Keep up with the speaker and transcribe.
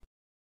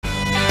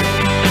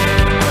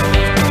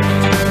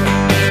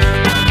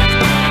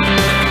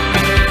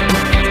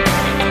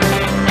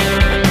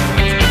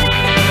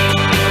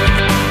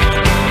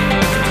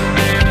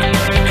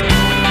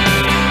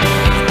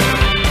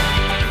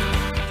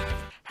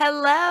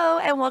Hello,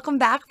 and welcome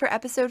back for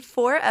episode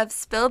 4 of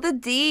Spill the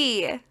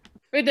D.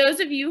 For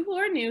those of you who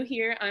are new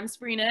here, I'm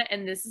Sabrina,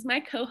 and this is my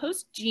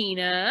co-host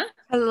Gina.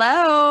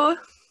 Hello.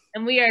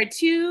 And we are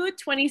two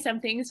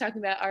 20-somethings talking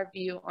about our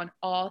view on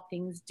all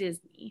things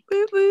Disney.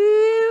 Woo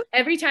woo.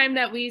 Every time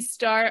that we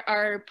start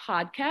our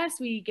podcast,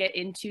 we get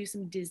into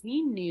some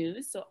Disney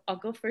news. So I'll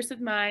go first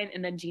with mine,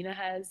 and then Gina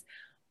has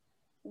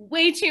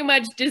way too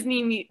much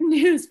Disney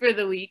news for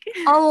the week.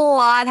 A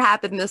lot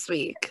happened this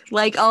week.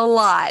 Like a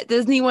lot.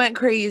 Disney went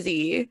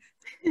crazy.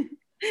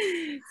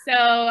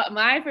 So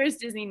my first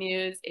Disney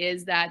news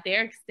is that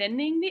they're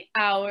extending the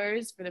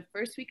hours for the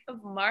first week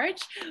of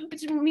March,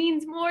 which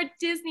means more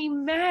Disney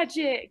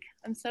magic.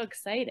 I'm so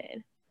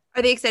excited.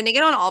 Are they extending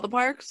it on all the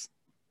parks?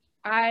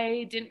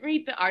 I didn't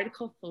read the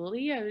article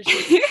fully. I was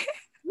just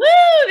woo,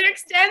 they're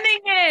extending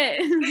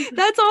it.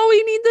 That's all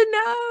we need to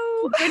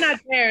know. We're not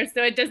there,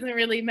 so it doesn't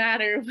really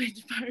matter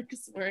which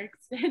parks we're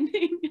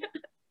extending.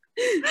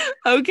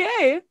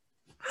 Okay.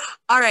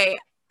 All right.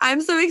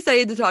 I'm so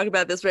excited to talk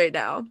about this right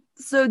now.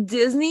 So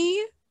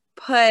Disney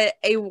put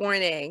a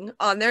warning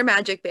on their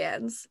magic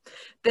bands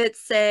that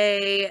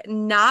say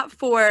not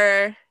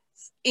for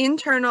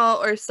internal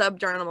or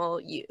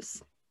subdermal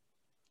use.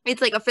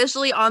 It's like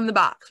officially on the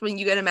box when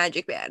you get a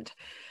magic band.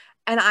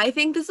 And I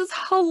think this is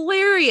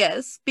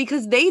hilarious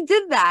because they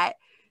did that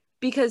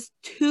because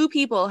 2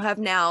 people have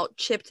now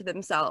chipped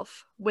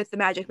themselves with the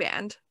magic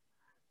band.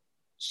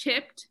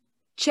 Chipped?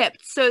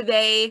 So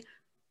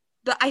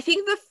I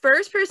think the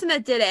first person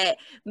that did it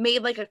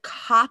made like a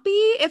copy,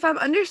 if I'm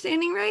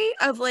understanding right,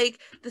 of like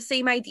the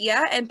same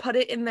idea and put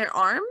it in their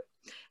arm.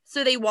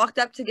 So they walked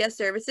up to guest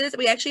services.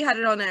 We actually had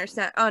it on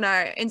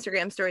our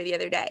Instagram story the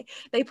other day.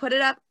 They put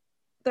it up,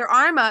 their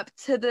arm up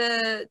to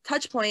the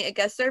touch point at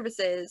guest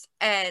services,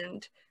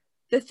 and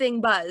the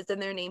thing buzzed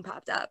and their name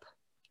popped up.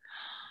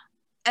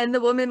 And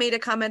the woman made a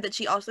comment that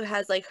she also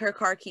has like her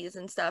car keys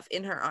and stuff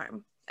in her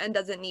arm and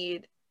doesn't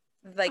need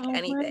like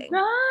anything. Oh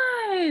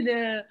my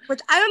God. Which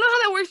I don't know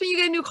how that works when you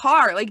get a new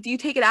car. Like, do you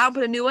take it out and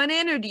put a new one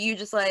in, or do you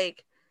just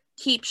like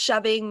keep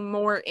shoving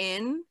more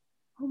in?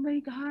 Oh my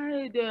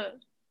God.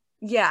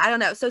 Yeah, I don't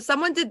know. So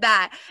someone did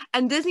that,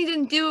 and Disney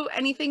didn't do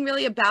anything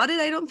really about it,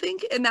 I don't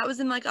think. And that was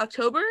in like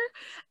October.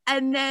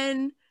 And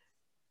then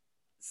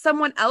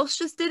someone else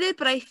just did it.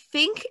 But I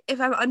think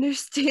if I'm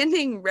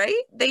understanding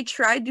right, they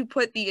tried to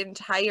put the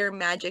entire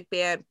magic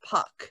band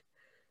puck.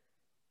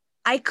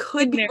 I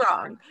could be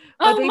wrong.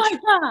 Oh my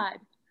God.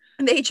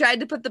 They tried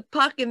to put the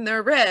puck in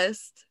their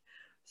wrist.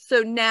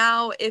 So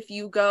now if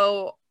you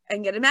go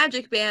and get a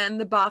magic band,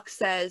 the box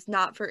says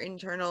not for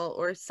internal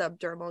or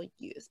subdermal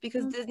use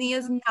because Disney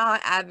is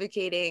not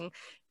advocating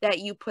that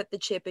you put the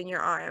chip in your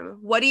arm.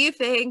 What do you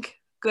think?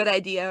 Good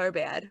idea or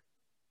bad?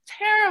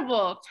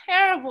 Terrible,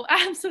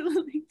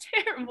 absolutely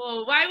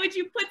terrible. Why would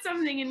you put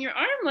something in your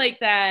arm like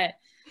that?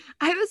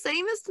 I was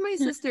saying this to my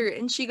sister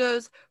and she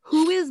goes,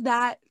 who is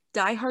that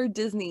diehard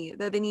Disney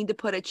that they need to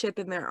put a chip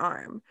in their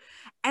arm?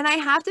 And I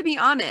have to be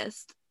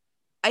honest,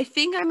 I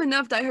think I'm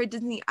enough diehard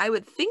Disney, I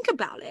would think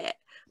about it.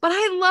 But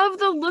I love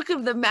the look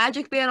of the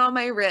magic band on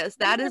my wrist.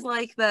 That is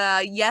like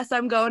the, yes,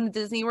 I'm going to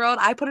Disney World.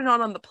 I put it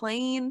on the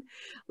plane.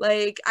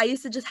 Like, I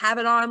used to just have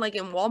it on like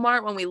in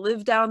Walmart when we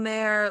lived down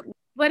there.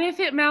 What if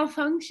it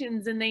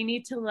malfunctions and they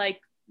need to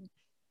like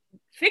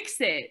fix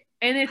it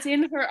and it's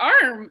in her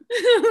arm?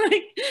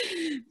 Like,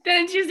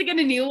 then she has to get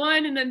a new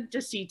one, and then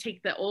just she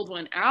take the old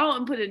one out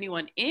and put a new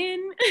one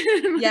in?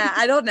 Yeah,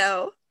 I don't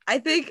know. I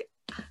think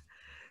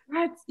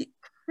that's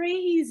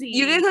crazy.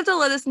 You guys have to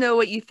let us know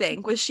what you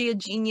think. Was she a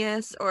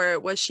genius or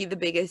was she the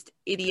biggest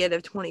idiot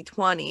of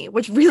 2020?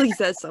 Which really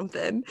says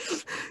something.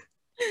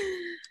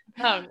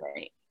 All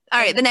right. All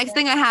right, the next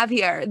thing I have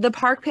here, the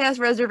Park Pass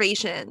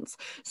reservations.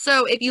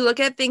 So if you look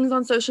at things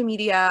on social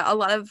media, a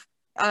lot of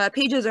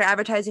pages are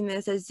advertising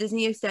this as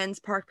Disney extends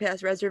Park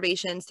Pass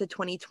reservations to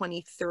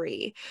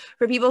 2023.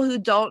 For people who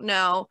don't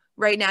know,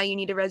 right now you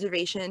need a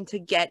reservation to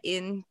get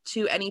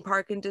into any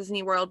park in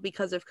Disney World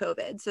because of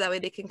COVID. So that way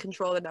they can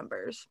control the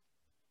numbers.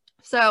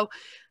 So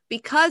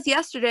because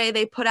yesterday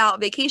they put out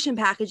vacation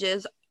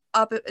packages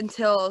up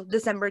until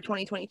December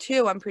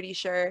 2022, I'm pretty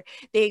sure,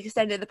 they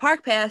extended the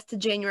Park Pass to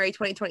January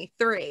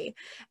 2023.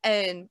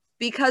 And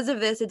because of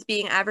this, it's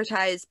being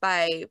advertised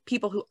by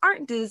people who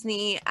aren't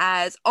Disney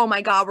as, oh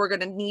my God, we're going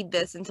to need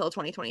this until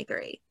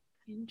 2023.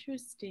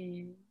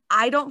 Interesting.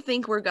 I don't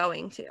think we're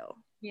going to.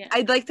 Yeah.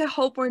 I'd like to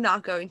hope we're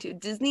not going to.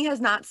 Disney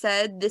has not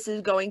said this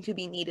is going to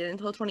be needed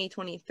until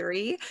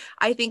 2023.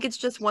 I think it's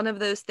just one of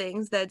those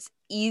things that's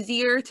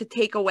easier to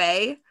take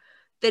away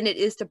than it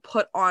is to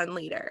put on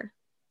later.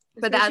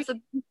 But that's a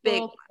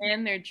big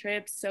plan their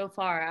trips so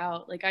far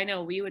out. Like, I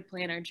know we would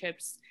plan our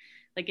trips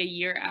like a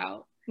year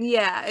out.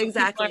 Yeah,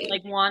 exactly. People are,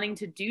 like, wanting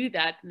to do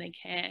that, and they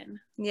can.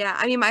 Yeah,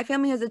 I mean, my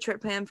family has a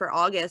trip plan for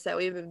August that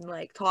we've been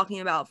like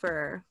talking about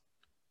for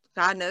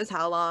God knows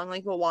how long,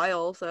 like a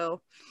while.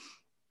 So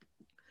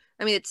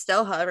I mean, it's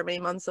still however many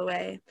months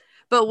away.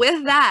 But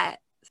with that,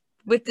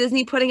 with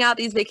Disney putting out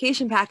these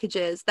vacation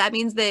packages, that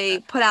means they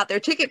put out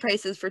their ticket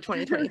prices for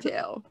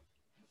 2022.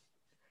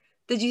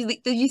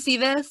 Did you see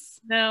this?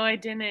 No, I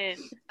didn't.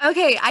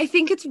 Okay, I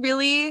think it's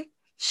really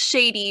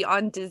shady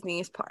on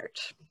Disney's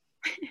part.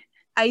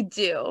 I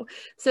do.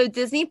 So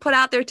Disney put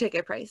out their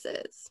ticket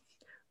prices.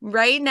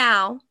 Right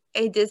now,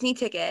 a Disney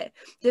ticket,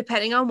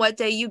 depending on what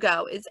day you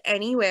go, is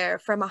anywhere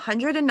from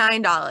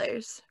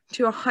 $109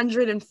 to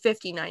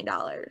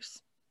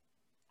 $159.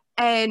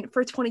 And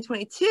for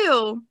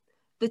 2022,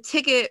 the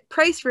ticket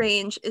price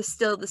range is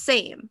still the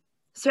same.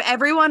 So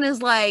everyone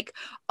is like,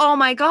 oh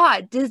my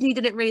God, Disney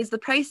didn't raise the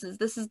prices.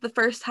 This is the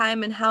first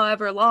time in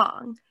however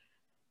long.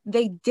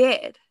 They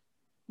did.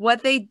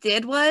 What they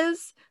did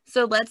was,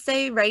 so let's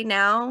say right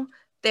now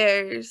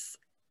there's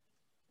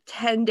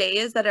 10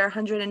 days that are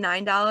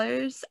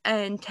 $109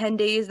 and 10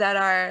 days that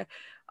are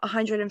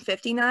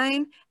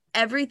 $159.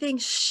 Everything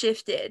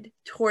shifted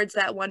towards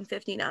that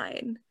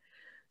 $159.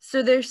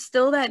 So there's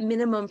still that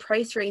minimum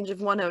price range of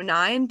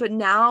 $109, but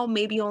now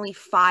maybe only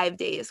 5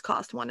 days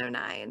cost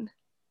 $109.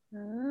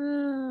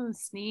 Oh,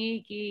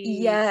 sneaky.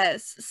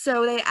 Yes.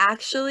 So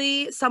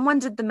someone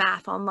did the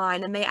math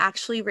online and they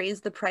actually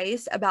raised the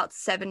price about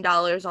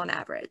 $7 on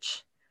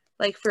average.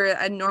 Like for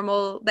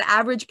the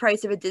average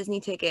price of a Disney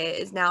ticket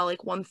is now like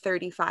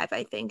 $135,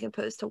 I think,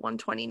 opposed to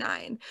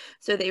 $129.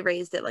 So they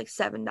raised it like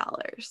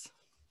 $7.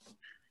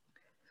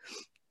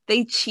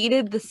 They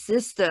cheated the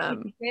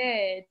system.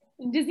 They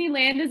did.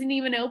 Disneyland isn't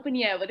even open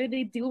yet. What are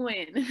they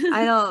doing?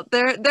 I know.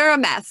 They're a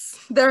mess.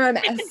 They're a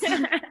mess.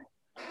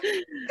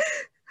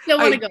 Still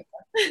want to go.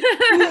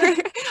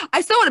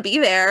 I still want to be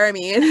there. I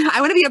mean, I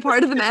want to be a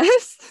part of the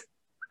mess.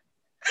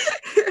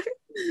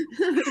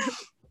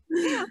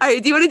 All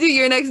right, do you want to do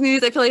your next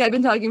news? I feel like I've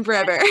been talking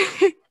forever.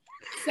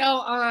 So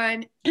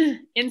on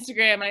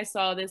Instagram, I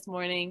saw this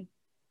morning,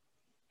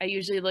 I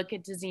usually look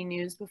at Disney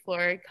news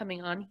before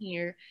coming on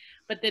here,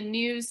 but the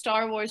new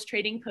Star Wars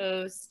Trading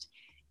Post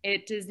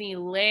at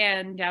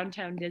Disneyland,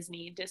 downtown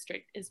Disney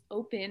district, is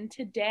open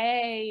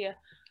today.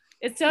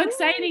 It's so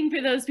exciting for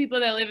those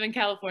people that live in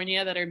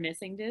California that are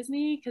missing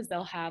Disney, because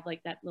they'll have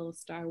like that little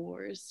Star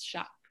Wars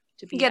shop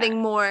to be getting at.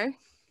 more.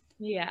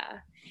 Yeah,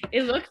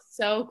 it looks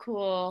so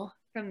cool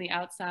from the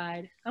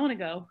outside. I want to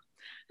go.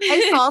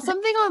 I saw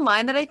something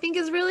online that I think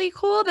is really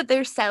cool, that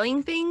they're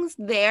selling things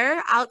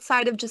there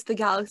outside of just the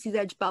Galaxy's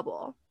Edge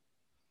bubble.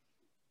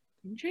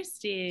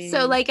 Interesting.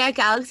 So like at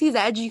Galaxy's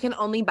Edge, you can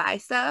only buy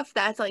stuff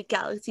that's like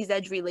Galaxy's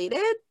Edge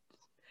related.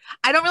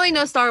 I don't really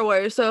know Star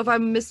Wars, so if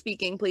I'm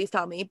misspeaking, please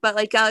tell me. But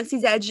like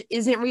Galaxy's Edge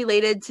isn't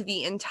related to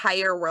the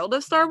entire world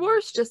of Star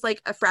Wars, just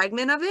like a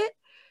fragment of it,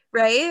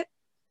 right?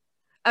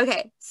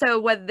 Okay, so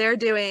what they're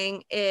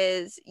doing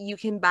is you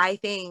can buy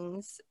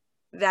things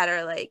that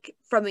are like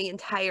from the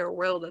entire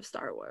world of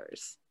Star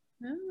Wars.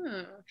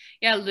 Oh.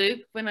 Yeah, Luke,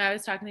 when I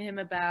was talking to him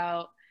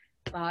about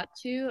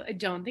Batu, I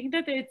don't think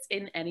that it's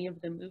in any of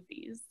the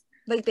movies.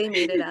 Like they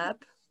made it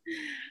up.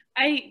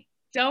 I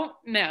don't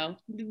know.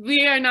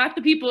 We are not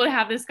the people to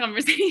have this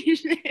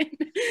conversation.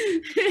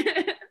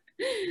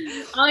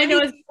 All I know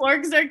is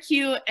porgs are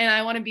cute and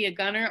I want to be a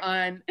gunner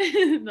on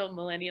the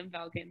Millennium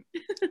Falcon.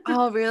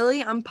 Oh,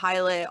 really? I'm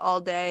pilot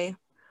all day.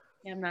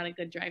 Yeah, I'm not a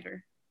good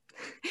driver.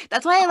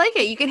 That's why I like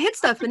it. You can hit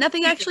stuff, but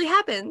nothing actually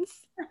happens.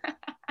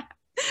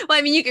 Well,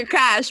 I mean, you could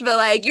crash, but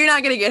like you're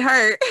not gonna get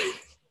hurt.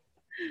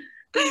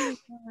 Oh,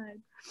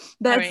 God.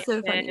 That's right,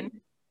 so funny.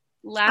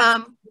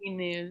 Last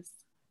news.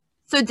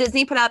 So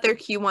Disney put out their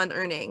Q1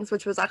 earnings,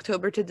 which was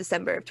October to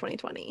December of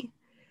 2020.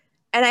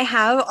 And I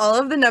have all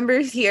of the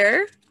numbers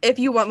here if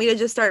you want me to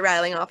just start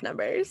rattling off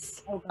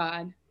numbers. Oh,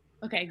 God.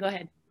 Okay, go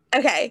ahead.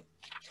 Okay.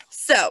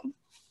 So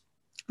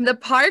the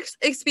Parks,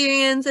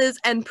 Experiences,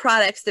 and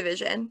Products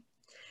division,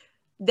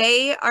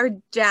 they are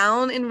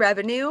down in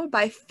revenue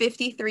by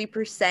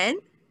 53%,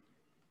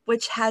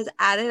 which has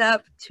added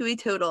up to a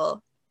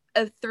total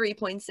of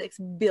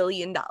 $3.6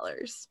 billion.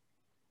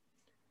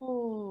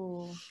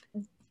 Oh.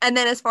 And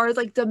then as far as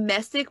like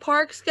domestic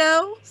parks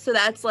go, so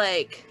that's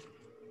like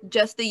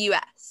just the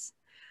US,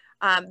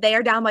 they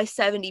are down by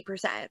 70%,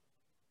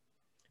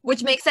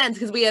 which makes sense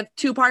because we have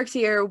two parks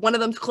here. One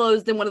of them's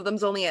closed and one of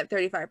them's only at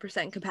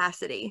 35%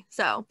 capacity.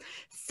 So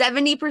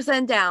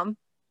 70% down.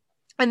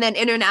 And then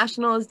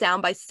international is down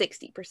by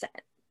 60%.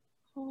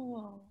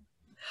 Oh.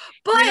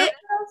 But you know what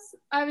else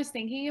I was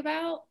thinking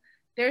about?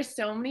 There's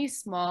so many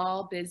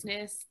small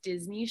business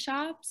Disney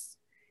shops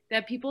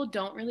that people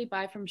don't really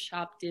buy from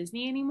Shop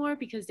Disney anymore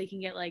because they can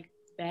get like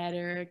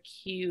better,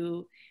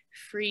 cute,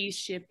 free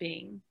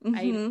shipping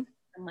items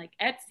from like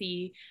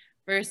Etsy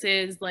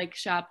versus like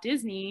Shop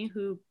Disney,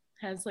 who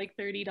has like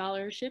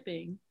 $30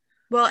 shipping.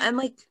 Well, and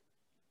like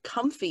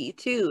comfy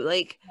too.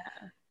 Like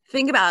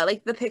think about it,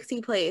 like the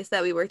Pixie place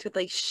that we worked with,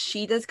 like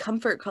she does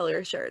Comfort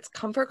Color shirts.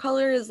 Comfort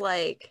Color is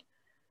like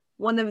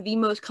one of the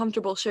most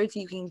comfortable shirts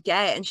you can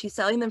get, and she's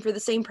selling them for the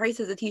same price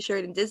as a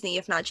t-shirt in Disney,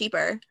 if not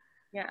cheaper.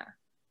 Yeah.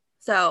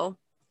 So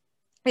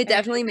it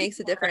definitely makes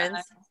a difference.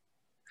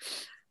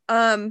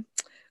 So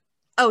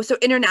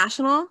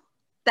international,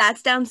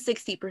 that's down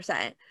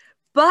 60%.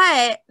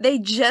 But they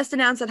just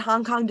announced that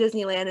Hong Kong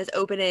Disneyland is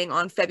opening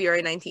on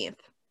February 19th.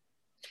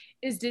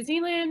 Is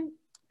Disneyland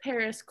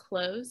Paris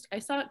closed? I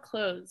saw it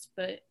closed,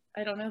 but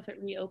I don't know if it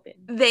reopened.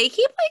 They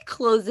keep like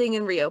closing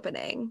and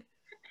reopening.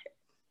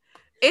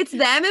 It's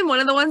them and one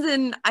of the ones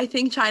in, I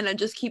think, China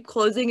just keep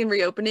closing and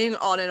reopening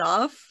on and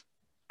off.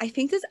 I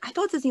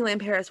thought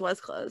Disneyland Paris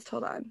was closed.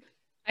 Hold on.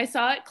 I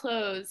saw it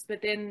close,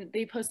 but then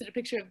they posted a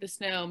picture of the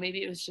snow.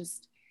 Maybe it was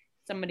just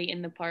somebody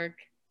in the park.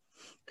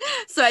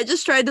 So I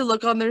just tried to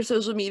look on their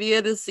social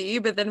media to see,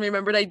 but then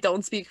remembered I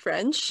don't speak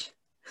French.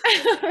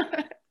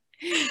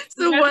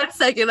 So 1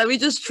 second, let me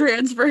just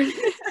transfer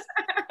it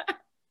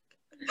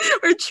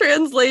or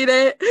translate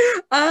it.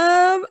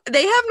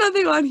 They have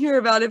nothing on here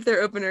about if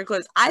they're open or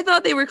closed. I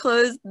thought they were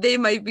closed. They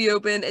might be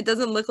open. It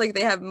doesn't look like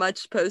they have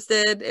much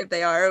posted if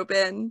they are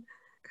open.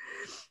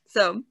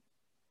 So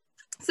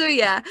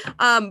yeah.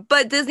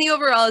 But Disney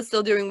overall is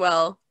still doing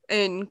well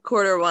in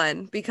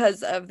Q1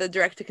 because of the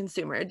direct to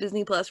consumer.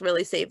 Disney Plus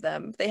really saved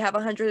them. They have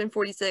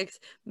 146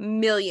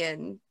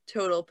 million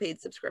total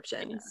paid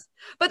subscriptions.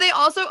 But they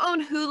also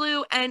own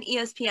Hulu and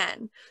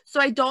ESPN. So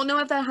I don't know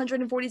if that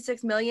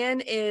 146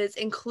 million is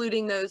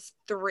including those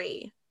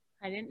 3.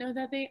 I didn't know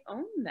that they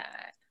owned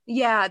that.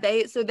 Yeah,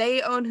 they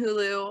own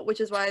Hulu, which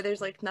is why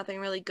there's like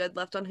nothing really good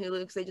left on Hulu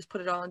because they just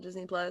put it all on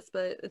Disney Plus,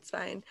 but it's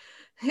fine.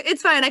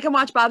 It's fine. I can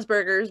watch Bob's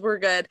Burgers. We're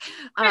good.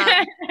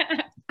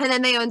 And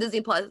then they own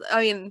Disney Plus.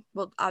 I mean,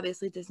 well,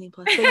 obviously Disney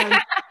Plus. They own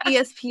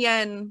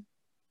ESPN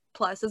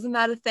Plus. Isn't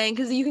that a thing?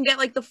 Because you can get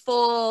like the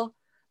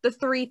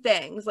 3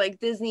 things, like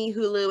Disney,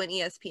 Hulu, and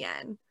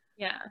ESPN.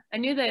 Yeah, I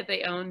knew that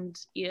they owned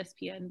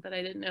ESPN, but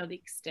I didn't know the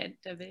extent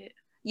of it.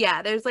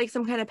 Yeah, there's like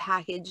some kind of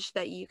package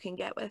that you can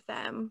get with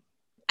them.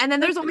 And then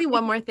there's only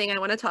one more thing I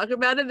want to talk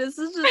about, and this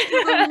is just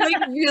I'm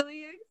like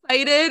really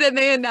excited, and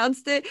they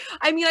announced it.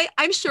 I mean,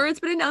 I'm sure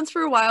it's been announced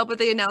for a while, but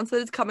they announced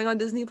that it's coming on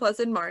Disney Plus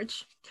in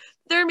March.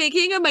 They're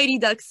making a Mighty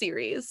Ducks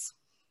series.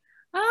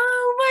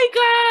 Oh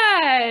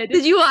my God!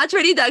 Did you watch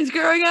Mighty Ducks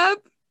growing up?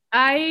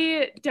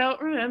 I don't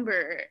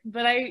remember,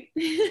 but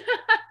we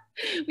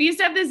used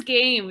to have this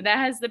game that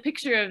has the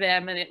picture of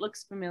them, and it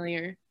looks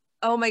familiar.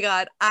 Oh my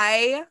God,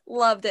 I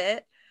loved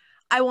it.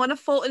 I want a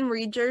Fulton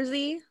Reed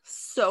jersey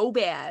so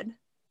bad.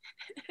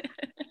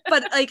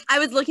 But like I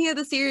was looking at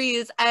the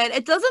series and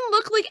it doesn't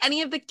look like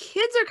any of the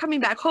kids are coming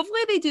back.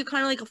 Hopefully they do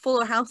kind of like a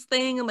Fuller House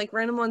thing and like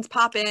random ones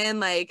pop in,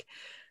 like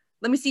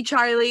let me see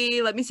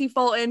Charlie, let me see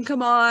Fulton,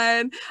 come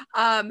on.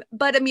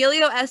 But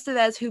Emilio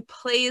Estevez, who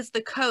plays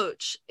the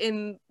coach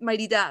in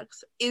Mighty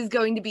Ducks, is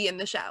going to be in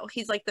the show.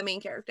 He's like the main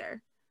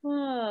character.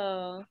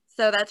 Whoa.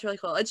 So that's really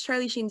cool. It's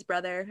Charlie Sheen's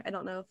brother. I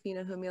don't know if you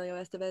know who Emilio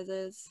Estevez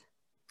is.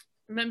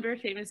 Remember,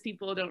 famous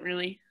people don't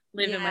really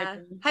live in my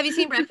brain. Have you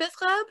seen Breakfast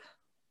Club?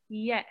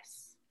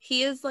 Yes.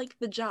 He is like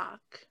the jock.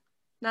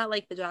 Not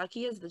like the jock.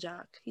 He is the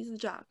jock. He's the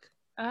jock.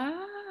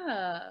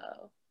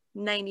 Oh.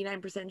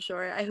 99%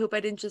 sure. I hope I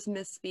didn't just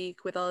misspeak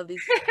with all of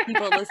these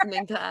people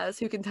listening to us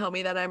who can tell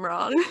me that I'm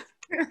wrong.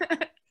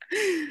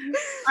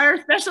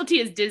 Our specialty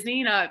is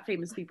Disney, not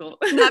famous people.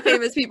 Not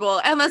famous people,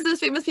 unless those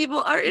famous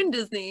people are in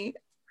Disney.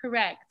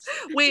 Correct.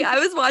 Wait, I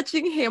was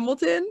watching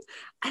Hamilton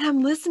and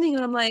I'm listening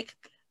and I'm like,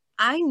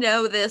 I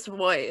know this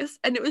voice,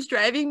 and it was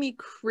driving me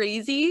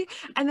crazy.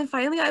 And then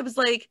finally I was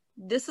like,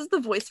 this is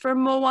the voice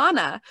from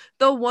Moana.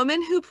 The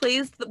woman who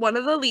plays one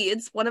of the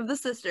leads, one of the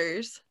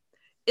sisters,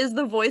 is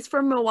the voice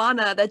from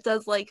Moana that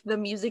does like the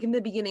music in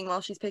the beginning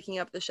while she's picking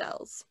up the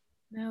shells.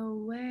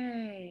 No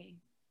way.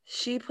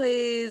 She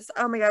plays,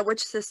 oh my God,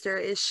 which sister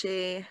is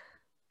she?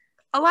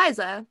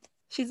 Eliza.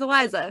 She's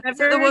Eliza.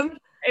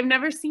 I've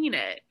never seen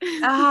it.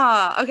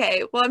 Ah,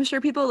 okay. Well, I'm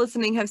sure people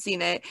listening have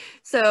seen it.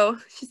 So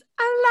she's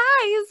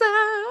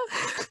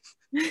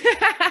Eliza.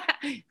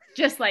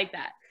 Just like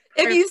that.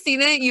 If you've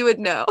seen it, you would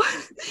know.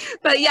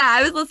 But yeah,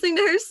 I was listening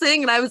to her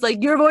sing and I was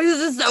like, your voice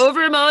is so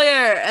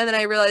familiar. And then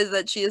I realized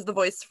that she is the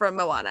voice from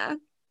Moana.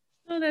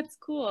 Oh, that's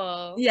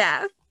cool.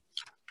 Yeah.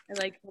 I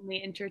like when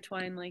they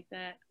intertwine like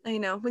that. I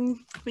know, when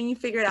you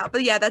figure it out.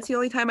 But yeah, that's the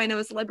only time I know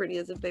a celebrity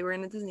is if they were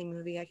in a Disney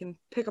movie. I can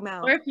pick them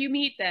out. Or if you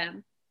meet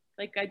them.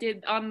 Like I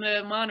did on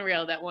the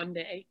monorail that one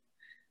day.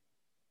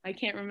 I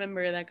can't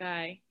remember that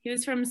guy. He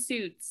was from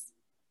Suits.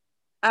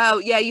 Oh,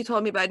 yeah, you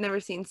told me, but I'd never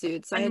seen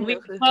Suits. And we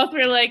both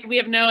were like, we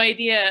have no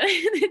idea.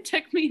 It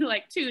took me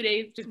like 2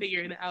 days to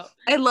figure it out.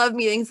 I love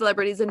meeting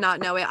celebrities and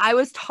not know it. I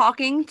was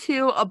talking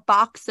to a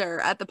boxer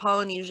at the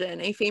Polynesian,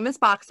 a famous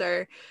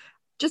boxer,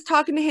 just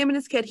talking to him and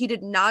his kid. He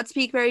did not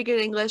speak very good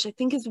English. I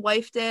think his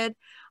wife did.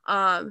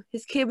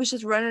 His kid was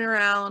just running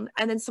around.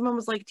 And then someone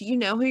was like, do you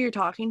know who you're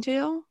talking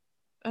to?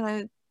 And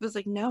I was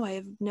like, no, I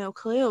have no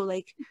clue.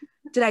 Like,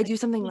 did I do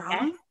something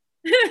wrong?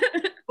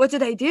 What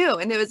did I do?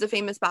 And it was a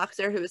famous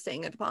boxer who was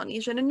staying at the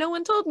Polynesian and no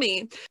one told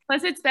me.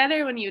 Plus it's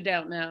better when you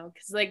don't know,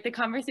 because like the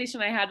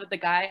conversation I had with the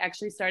guy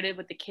actually started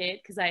with the kid,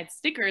 because I had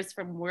stickers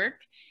from work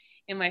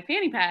in my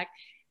fanny pack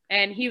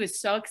and he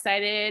was so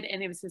excited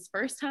and it was his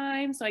first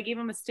time, so I gave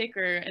him a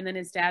sticker. And then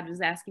his dad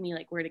was asking me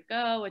like where to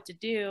go, what to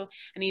do,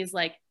 and he's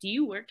like, do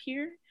you work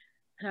here?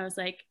 And I was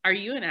like, are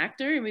you an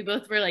actor? And we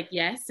both were like,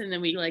 yes. And then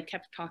we like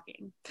kept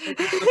talking. Like,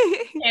 we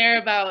didn't care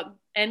about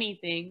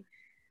anything.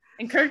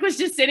 And Kirk was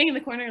just sitting in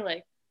the corner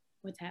like,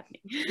 what's happening?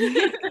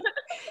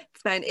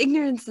 It's fine.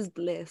 Ignorance is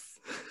bliss.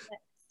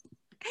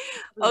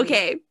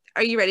 Okay,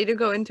 are you ready to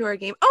go into our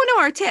game? Oh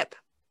no, our tip.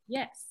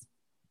 Yes.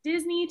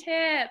 Disney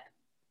tip.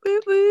 Woo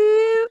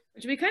woo.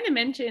 Which we kind of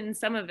mentioned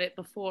some of it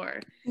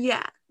before.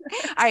 Yeah.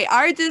 All right,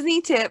 our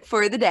Disney tip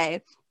for the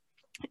day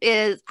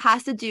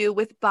has to do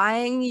with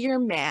buying your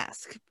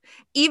mask.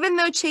 Even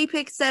though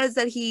Chapek says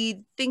that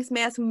he thinks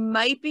masks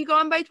might be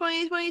gone by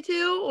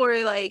 2022,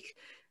 or like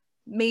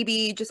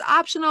maybe just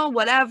optional,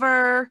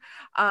 whatever,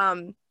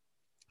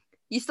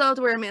 you still have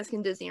to wear a mask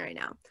in Disney right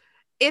now.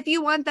 If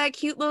you want that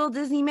cute little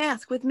Disney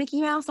mask with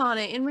Mickey Mouse on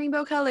it in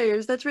rainbow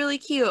colors, that's really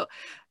cute.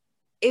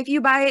 If you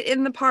buy it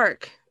in the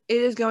park, it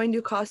is going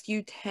to cost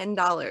you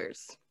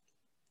 $10.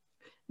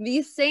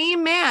 The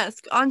same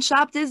mask on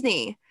Shop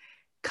Disney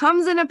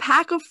comes in a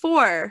pack of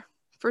 4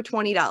 for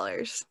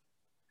 $20.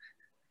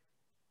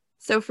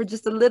 So for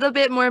just a little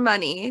bit more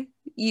money,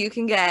 you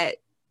can get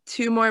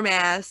 2 more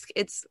masks.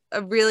 It's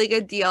a really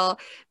good deal.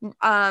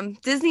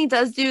 Disney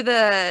does do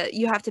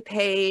you have to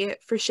pay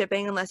for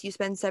shipping unless you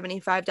spend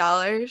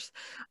 $75,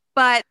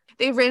 but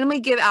they randomly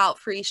give out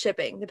free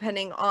shipping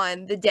depending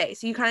on the day.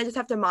 So you kind of just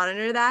have to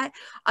monitor that.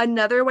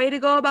 Another way to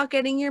go about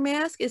getting your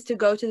mask is to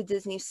go to the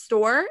Disney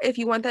store. If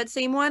you want that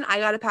same one, I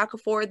got a pack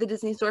of 4 at the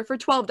Disney store for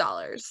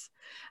 $12.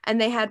 And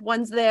they had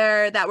ones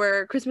there that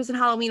were Christmas and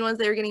Halloween ones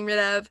they were getting rid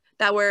of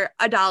that were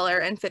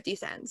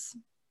 $1.50.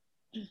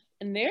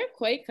 And they're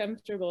quite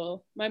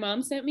comfortable. My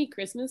mom sent me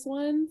Christmas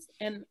ones,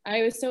 and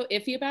I was so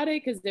iffy about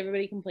it because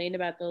everybody complained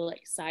about the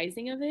like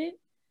sizing of it.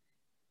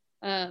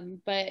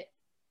 But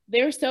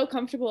they were so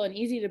comfortable and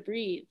easy to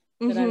breathe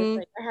that I was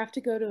like, I have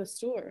to go to a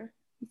store.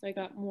 So I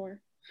got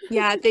more.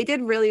 Yeah, they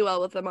did really well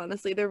with them,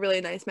 honestly. They're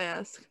really nice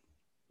masks.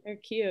 They're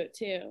cute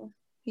too.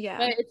 Yeah.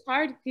 But it's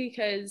hard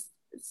because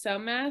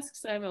some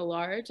masks I'm a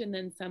large and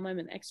then some I'm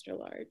an extra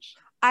large.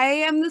 I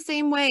am the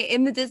same way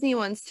in the Disney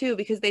ones too,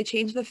 because they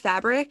changed the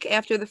fabric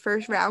after the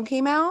first round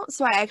came out.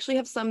 So I actually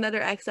have some that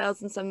are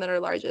XLs and some that are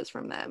larges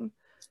from them.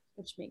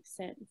 Which makes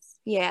sense.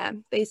 Yeah,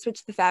 they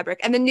switched the fabric.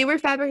 And the newer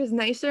fabric is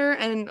nicer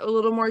and a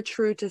little more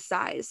true to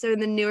size. So in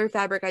the newer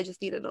fabric, I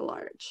just needed a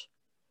large.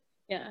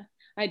 Yeah,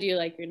 I do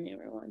like your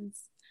newer ones.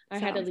 I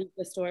had to leave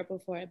the store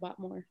before I bought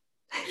more.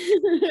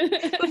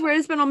 Before I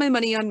spent all my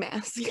money on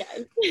masks.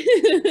 Yes.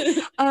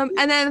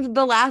 And then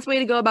the last way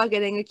to go about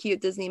getting a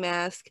cute Disney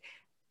mask,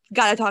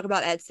 gotta talk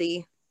about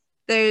Etsy.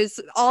 There's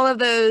all of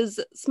those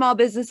small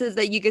businesses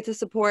that you get to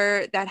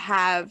support that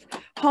have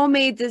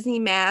homemade Disney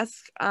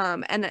masks,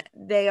 and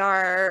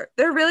they're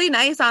really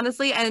nice,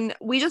 honestly. And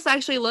we just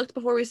actually looked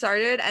before we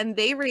started, and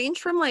they range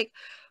from like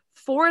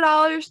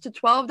 $4 to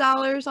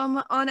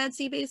 $12 on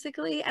Etsy,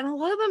 basically. And a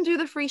lot of them do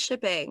the free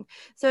shipping.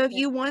 So if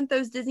you want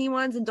those Disney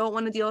ones and don't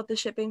want to deal with the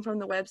shipping from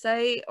the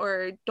website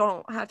or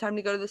don't have time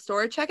to go to the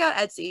store, check out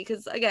Etsy,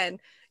 because again,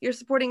 you're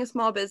supporting a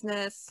small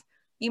business.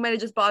 You might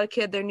have just bought a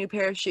kid their new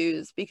pair of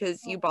shoes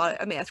because you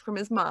bought a mask from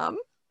his mom.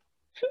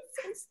 So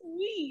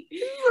sweet.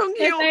 So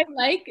cute.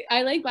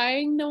 I like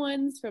buying the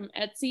ones from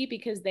Etsy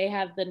because they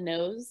have the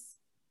nose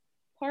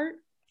part.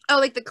 Oh,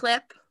 like the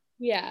clip?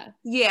 Yeah.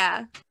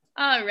 Yeah.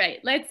 All right,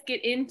 let's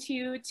get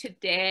into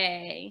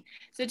today.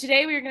 So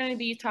today we're going to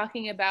be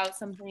talking about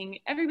something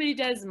everybody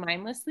does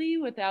mindlessly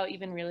without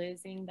even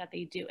realizing that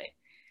they do it.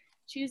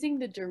 Choosing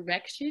the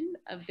direction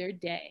of their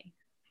day.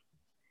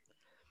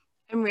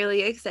 I'm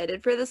really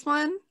excited for this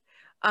one.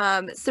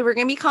 So we're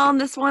going to be calling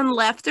this one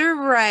Left or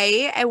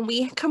Right, and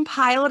we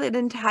compiled an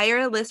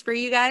entire list for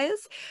you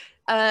guys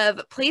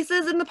of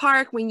places in the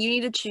park when you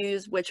need to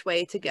choose which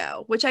way to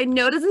go, which I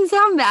know doesn't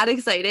sound that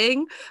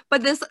exciting,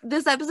 but this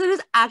episode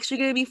is actually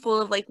going to be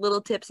full of like little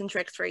tips and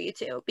tricks for you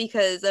too,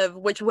 because of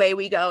which way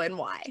we go and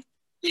why.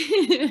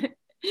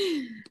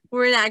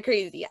 We're not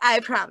crazy, I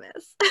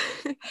promise.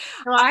 So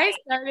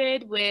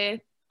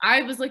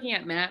I was looking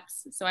at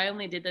maps, so I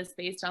only did this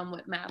based on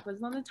what map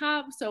was on the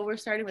top. So we're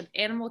starting with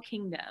Animal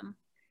Kingdom.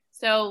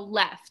 So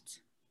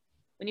left.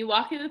 When you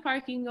walk into the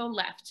park, you can go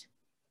left,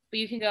 but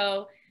you can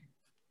go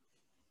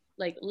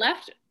like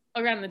left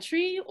around the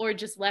tree or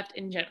just left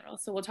in general.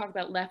 So we'll talk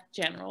about left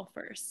general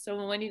first.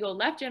 So when you go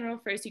left general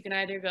first, you can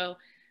either go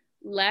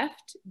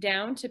left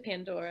down to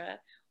Pandora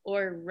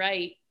or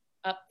right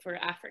up for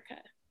Africa.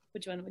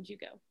 Which one would you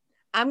go?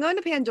 I'm going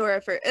to Pandora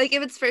for, like,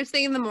 if it's first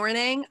thing in the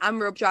morning,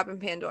 I'm rope dropping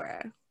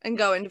Pandora and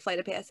go into Flight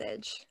of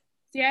Passage.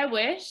 See, I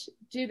wish.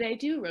 Do they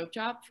do rope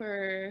drop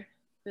for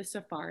the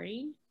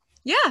safari?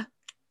 Yeah.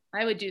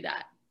 I would do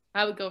that.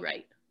 I would go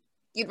right.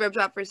 You'd rope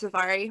drop for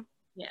safari?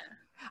 Yeah.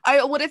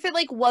 What if it,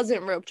 like,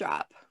 wasn't rope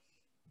drop?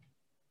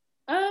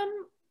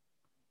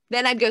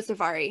 Then I'd go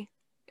safari.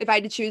 If I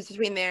had to choose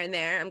between there and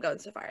there, I'm going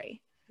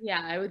safari.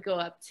 Yeah, I would go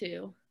up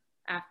to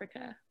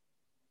Africa.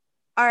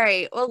 All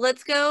right, well,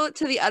 let's go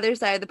to the other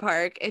side of the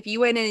park. If you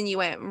went in and you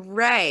went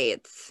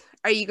right,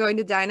 are you going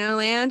to Dino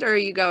Land or are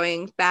you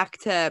going back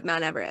to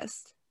Mount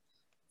Everest?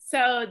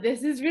 So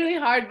this is really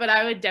hard, but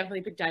I would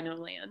definitely pick Dino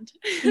Land.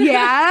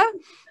 Yeah?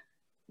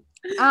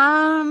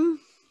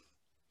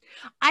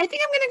 I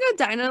think I'm gonna go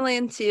Dino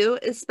Land too,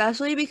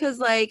 especially because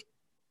like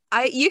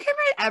you can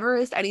ride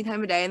Everest any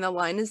time of day and the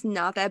line is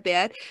not that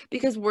bad,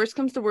 because worst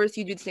comes to worst,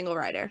 you do the single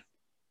rider.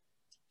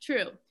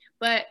 True,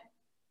 but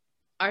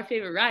our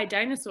favorite ride,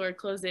 Dinosaur,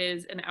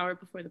 closes an hour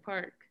before the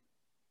park.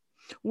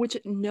 Which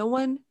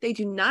they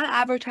do not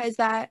advertise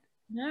that.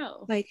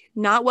 No. Like,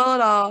 not well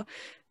at all.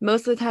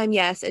 Most of the time,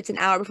 yes, it's an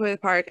hour before the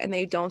park and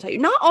they don't tell you.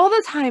 Not all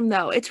the time,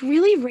 though. It's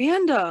really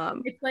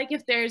random. It's like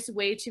if there's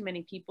way too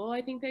many people,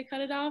 I think they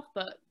cut it off.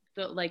 But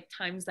the like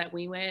times that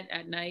we went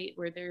at night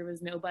where there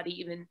was nobody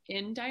even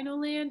in Dino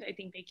Land, I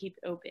think they keep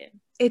it open.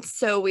 It's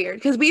so weird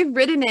because we've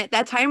ridden it.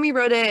 That time we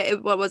rode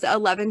it, what was it,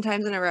 11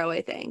 times in a row,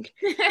 I think.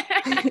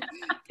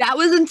 That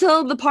was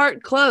until the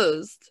park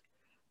closed.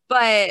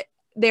 But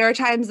there are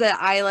times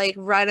that I like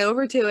run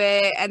over to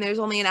it and there's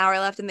only an hour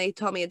left and they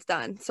tell me it's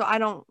done. So I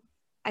don't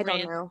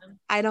know.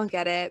 I don't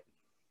get it.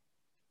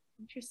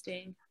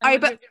 Interesting. All right,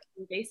 but what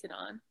you base it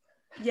on.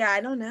 Yeah, I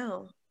don't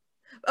know.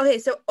 Okay,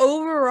 so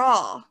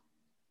overall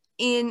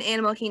in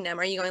Animal Kingdom,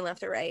 are you going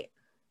left or right?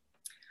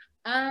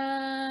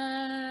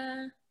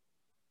 I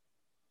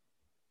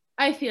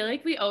feel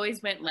like we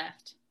always went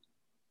left.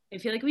 I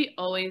feel like we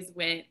always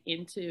went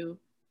into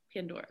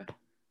Pandora.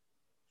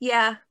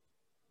 Yeah.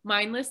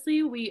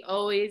 Mindlessly, we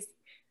always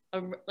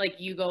like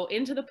you go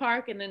into the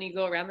park and then you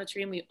go around the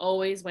tree and we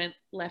always went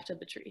left of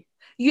the tree.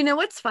 You know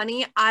what's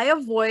funny? I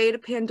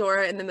avoid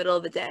Pandora in the middle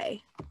of the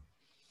day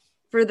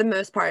for the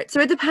most part. So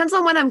it depends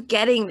on when I'm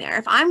getting there.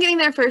 If I'm getting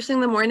there first thing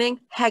in the morning,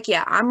 heck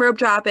yeah, I'm rope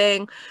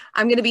dropping.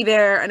 I'm going to be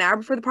there an hour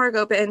before the park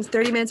opens,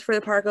 30 minutes before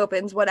the park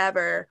opens,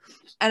 whatever.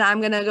 And I'm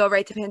going to go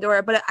right to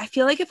Pandora. But I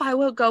feel like if I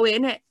will go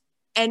in at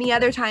any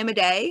other time of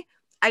day,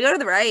 I go to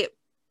the right.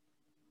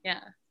 Yeah.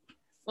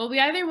 Well,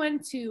 we either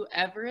went to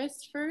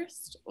Everest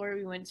first or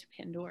we went to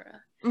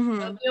Pandora.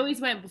 But we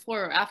always went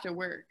before or after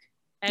work.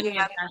 And we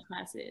had fast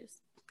passes.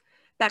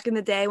 Back in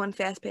the day when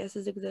fast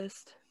passes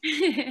exist.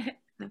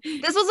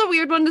 This was a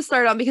weird one to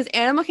start on because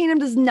Animal Kingdom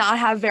does not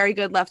have very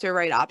good left or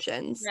right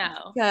options.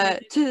 No.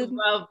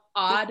 To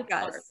odd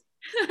park.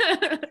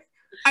 All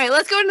right,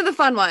 let's go into the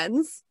fun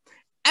ones.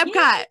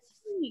 Epcot.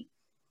 Yay.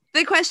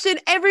 The question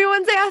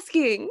everyone's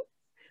asking.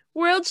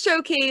 World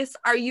Showcase,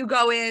 are you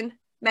going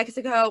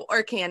Mexico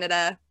or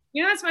Canada?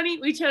 You know what's funny?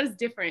 We chose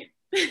different.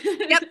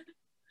 Yep.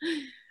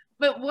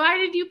 But why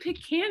did you pick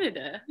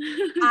Canada?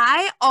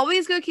 I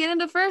always go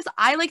Canada first.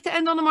 I like to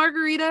end on a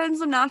margarita and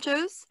some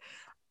nachos.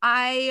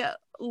 I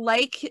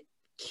like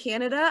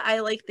Canada. I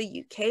like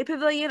the UK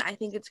pavilion. I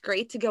think it's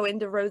great to go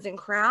into Rose and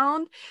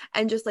Crown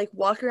and just like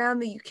walk around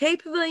the UK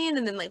pavilion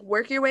and then like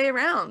work your way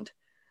around.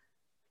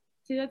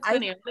 See, that's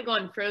funny. I like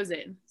going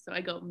Frozen, so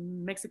I go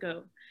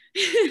Mexico.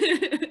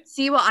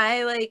 See, well,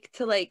 I like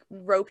to like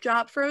rope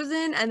drop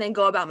Frozen and then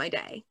go about my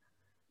day.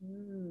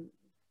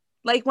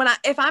 Like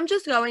if I'm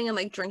just going and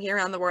like drinking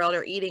around the world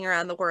or eating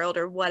around the world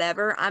or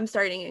whatever, I'm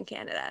starting in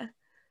Canada.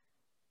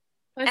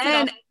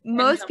 And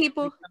most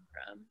people,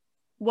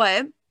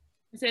 what?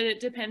 I said it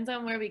depends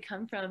on where we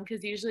come from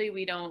because usually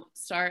we don't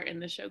start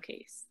in the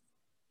showcase.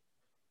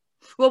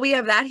 Well, we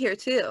have that here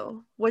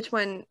too. Which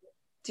one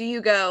do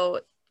you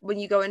go when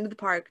you go into the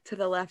park, to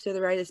the left or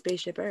the right of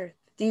Spaceship Earth?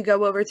 Do you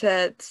go over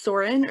to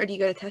Soarin' or do you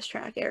go to Test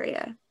Track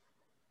area?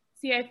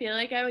 See, I feel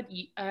like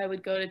I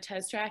would go to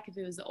Test Track if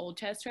it was the old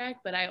Test Track,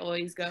 but I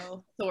always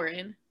go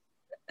Soarin'.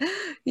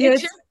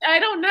 Yes. I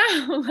don't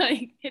know.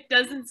 Like, it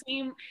doesn't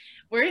seem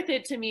worth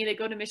it to me to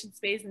go to Mission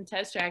Space and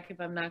Test Track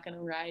if I'm not going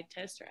to ride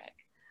Test Track.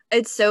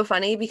 It's so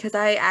funny because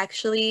I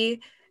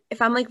actually,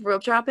 if I'm like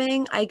rope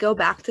dropping, I go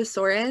back to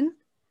Soarin'.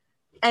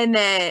 And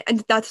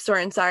that's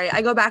Soarin', sorry.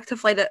 I go back to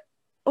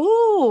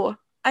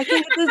I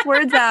can't get those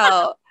words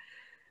out.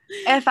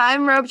 If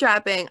I'm rope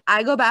dropping,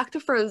 I go back to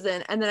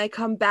Frozen and then I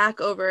come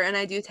back over and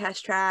I do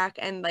Test Track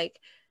and like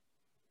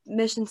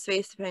Mission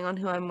Space depending on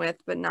who I'm with,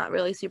 but not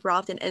really super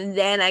often. And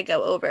then I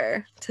go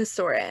over to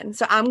Soarin'.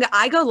 So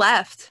I go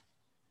left.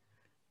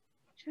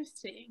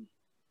 Interesting.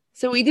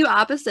 So we do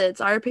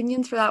opposites. Our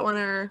opinions for that one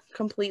are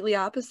completely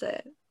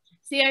opposite.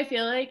 See, I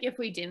feel like if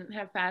we didn't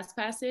have fast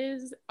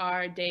passes,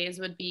 our days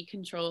would be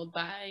controlled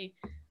by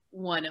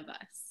one of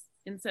us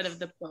instead of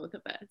the both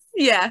of us.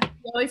 Yeah.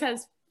 We always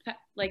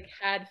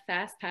had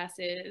fast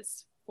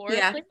passes for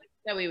a place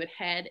that we would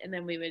head and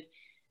then we would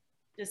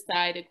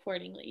decide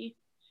accordingly.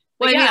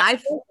 But well,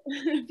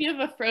 if you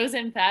have a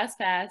Frozen fast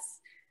pass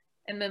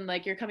and then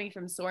like you're coming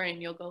from Soarin',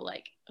 you'll go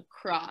like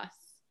across.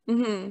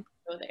 Go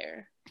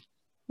there.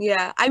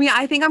 Yeah. I mean,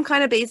 I think I'm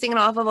kind of basing it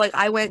off of like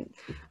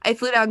I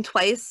flew down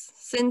twice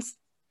since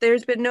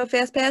there's been no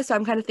fast pass, so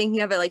I'm kind of thinking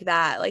of it like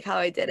that, like how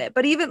I did it.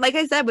 But even like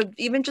I said, with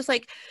even just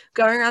like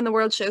going around the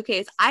World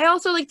Showcase, I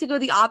also like to go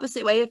the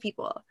opposite way of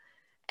people.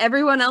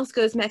 Everyone else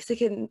goes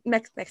Mexico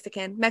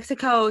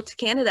to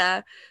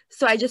Canada.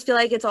 So I just feel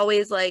like it's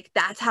always like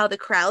that's how the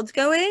crowd's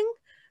going.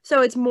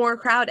 So it's more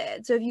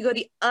crowded. So if you go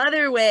the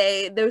other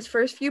way, those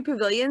first few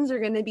pavilions are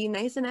going to be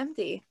nice and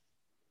empty.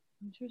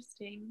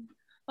 Interesting.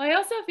 Well, I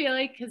also feel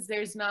like because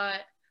there's not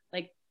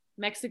like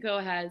Mexico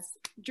has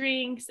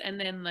drinks and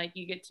then like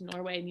you get to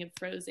Norway and you have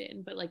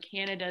Frozen, but like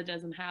Canada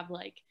doesn't have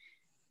like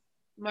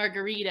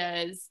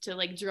margaritas to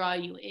like draw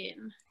you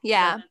in.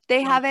 Yeah,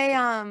 they have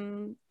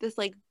this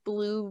like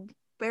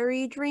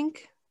blueberry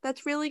drink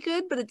that's really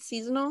good, but it's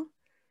seasonal.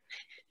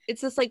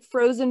 It's this like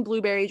frozen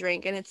blueberry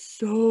drink and it's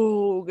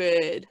so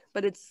good,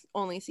 but it's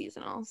only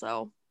seasonal.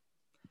 So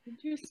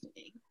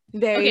Interesting.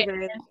 very, Okay,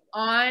 very.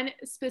 on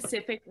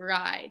specific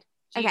ride,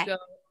 do you Okay. go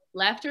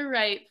left or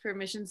right for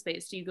Mission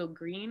Space? Do you go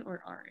green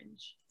or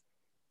orange?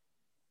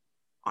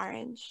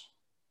 Orange.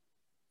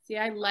 See,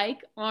 I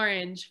like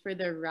orange for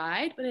the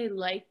ride, but I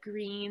like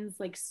green's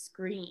like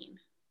screen,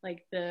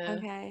 like the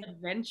Okay.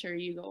 adventure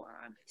you go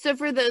on. So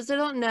for those that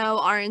don't know,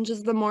 orange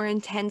is the more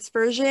intense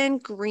version.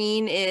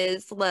 Green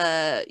is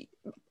the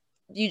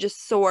you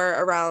just soar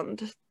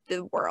around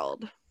the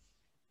world.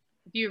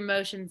 If you're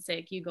motion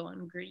sick, you go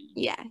on green.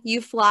 Yeah,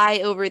 you fly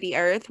over the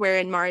earth, where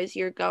in Mars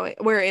you're going,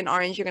 where in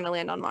orange you're going to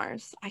land on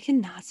Mars. I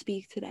cannot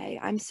speak today.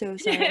 I'm so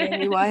sorry,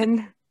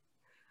 everyone.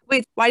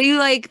 Wait, why do you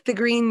like the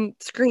green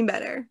screen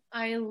better?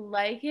 I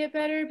like it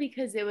better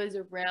because it was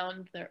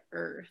around the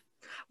earth.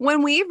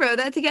 When we wrote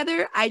that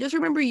together, I just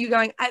remember you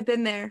going, I've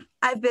been there,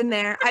 I've been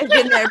there, I've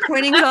been there,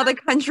 pointing to all the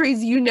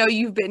countries you know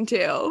you've been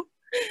to.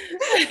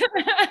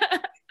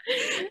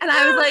 And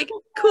I was like,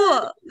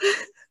 cool.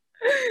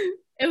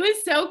 It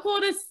was so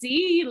cool to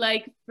see,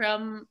 like,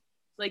 from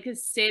like a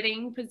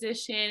sitting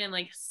position and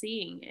like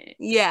seeing it.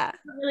 Yeah. I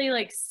don't really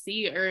like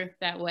see Earth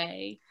that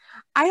way.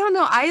 I don't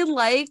know.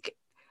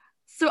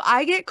 So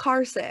I get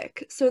car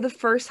sick. So the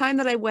first time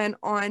that I went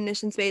on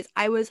Mission Space,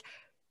 I was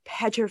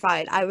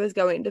petrified I was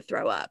going to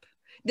throw up.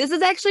 This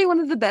is actually one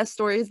of the best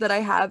stories that I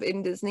have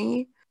in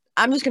Disney.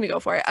 I'm just going to go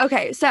for it.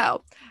 Okay,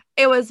 so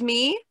it was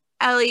me,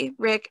 Ellie,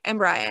 Rick, and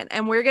Brian,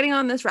 and we're getting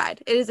on this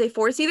ride. It is a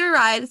 4-seater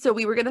ride, so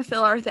we were going to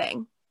fill our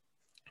thing.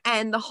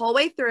 And the whole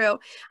way through,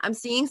 I'm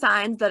seeing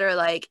signs that are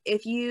like,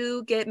 if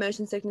you get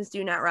motion sickness,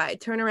 do not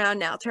ride. Turn around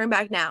now. Turn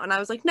back now. And I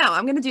was like, no,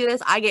 I'm going to do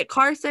this. I get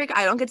car sick.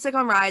 I don't get sick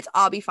on rides.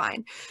 I'll be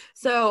fine.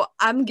 So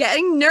I'm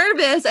getting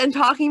nervous and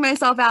talking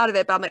myself out of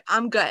it, but I'm like,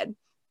 I'm good.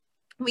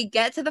 We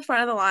get to the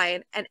front of the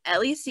line and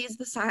Ellie sees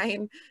the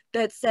sign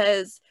that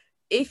says,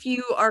 if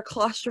you are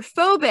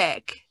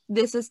claustrophobic,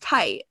 this is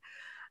tight.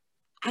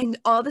 And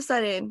all of a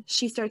sudden,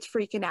 she starts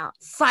freaking out,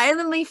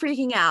 silently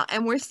freaking out.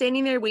 And we're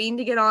standing there waiting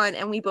to get on.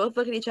 And we both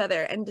look at each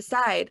other and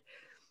decide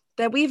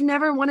that we've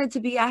never wanted to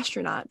be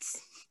astronauts.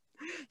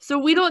 So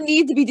we don't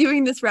need to be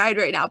doing this ride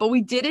right now. But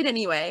we did it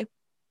anyway.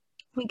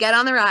 We get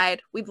on the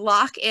ride. We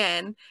lock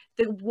in.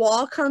 The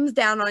wall comes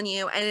down on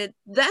you. And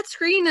that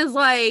screen is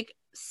like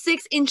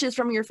 6 inches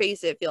from your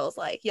face, it feels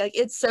like.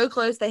 It's so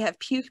close. They have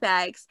puke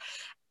bags.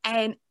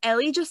 And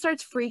Ellie just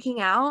starts freaking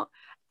out.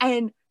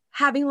 And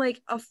having like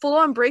a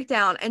full-on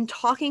breakdown and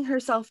talking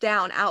herself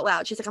down out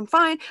loud. She's like, I'm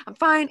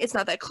fine. It's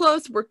not that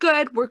close. We're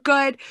good.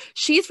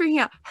 She's freaking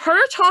out. Her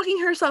talking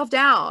herself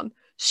down.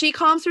 She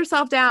calms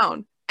herself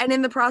down and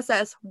in the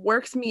process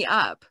works me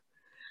up.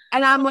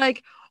 And I'm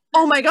like,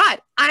 oh my God,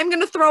 I'm going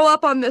to throw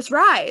up on this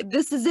ride.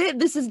 This is it.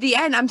 This is the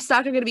end. I'm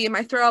stuck. I'm going to be in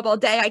my throw up all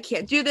day. I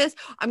can't do this.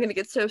 I'm going to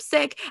get so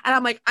sick. And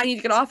I'm like, I need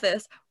to get off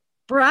this.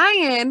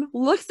 Brian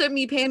looks at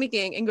me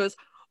panicking and goes,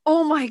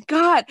 oh my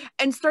God,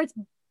 and starts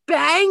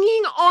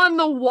banging on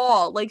the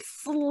wall, like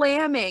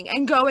slamming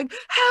and going,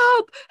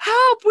 help,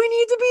 we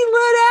need to be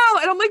let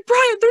out. And I'm like,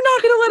 Brian, they're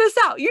not going to let us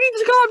out. You need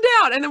to calm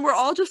down. And then we're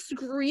all just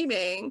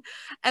screaming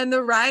and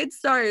the ride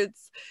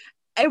starts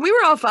and we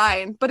were all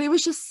fine, but it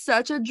was just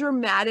such a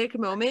dramatic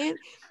moment.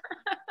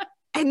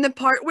 And the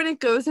part when it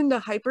goes into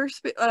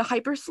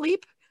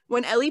hypersleep,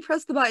 when Ellie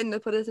pressed the button to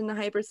put us into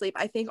hypersleep,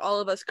 I think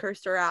all of us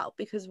cursed her out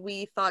because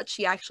we thought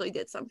she actually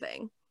did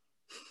something.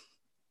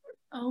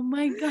 Oh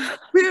my God.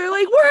 We were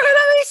like, we're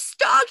gonna be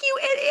stuck, you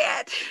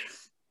idiot.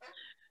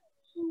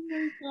 Oh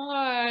my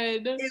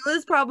God. It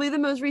was probably the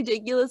most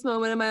ridiculous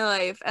moment of my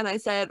life. And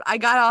I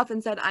got off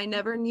and said, I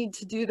never need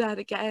to do that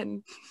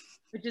again.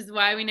 Which is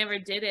why we never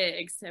did it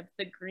except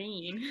the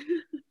green.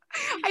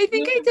 I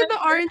think I did the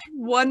orange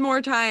one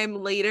more time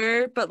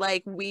later, but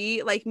like me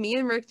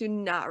and Rick do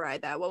not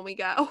ride that when we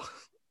go.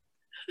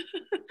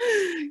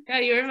 God,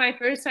 you were my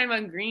first time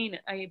on green,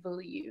 I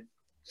believe.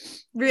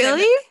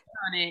 Really?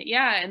 On it,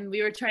 yeah. And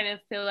we were trying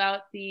to fill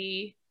out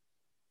we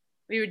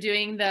were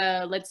doing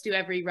the let's do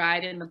every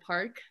ride in the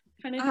park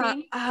kind of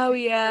thing. Oh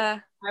yeah.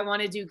 I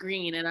want to do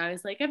green, and I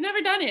was like, I've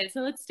never done it,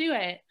 so let's do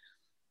it.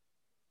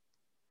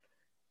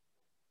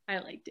 I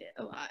liked it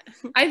a lot.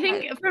 I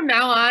think from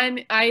now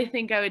on, I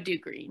think I would do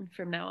green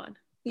from now on.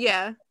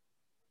 Yeah.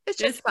 It's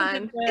just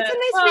fun. It's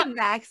a nice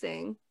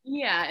relaxing.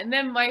 Yeah. And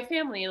then my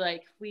family,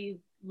 like, we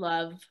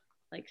love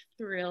like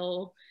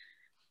thrill.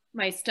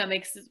 My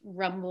stomach's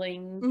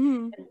rumbling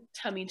and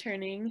tummy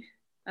turning.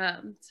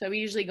 So we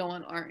usually go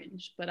on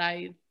orange, but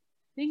I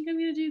think I'm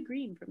going to do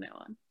green from now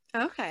on.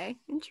 Okay.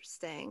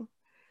 Interesting.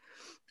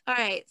 All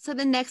right, so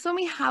the next one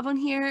we have on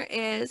here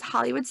is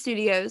Hollywood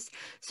Studios.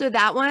 So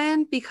that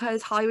one,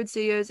 because Hollywood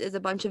Studios is a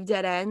bunch of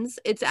dead ends,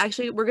 it's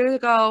actually, we're going to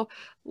go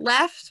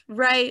left,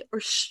 right, or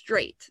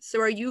straight.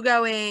 So are you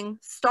going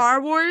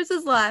Star Wars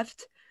is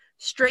left,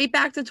 straight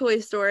back to Toy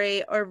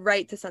Story, or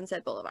right to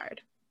Sunset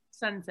Boulevard?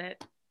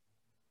 Sunset.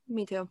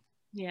 Me too.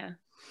 Yeah,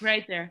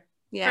 right there.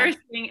 Yeah. First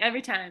thing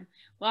every time.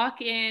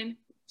 Walk in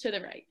to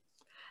the right.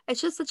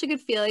 It's just such a good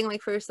feeling,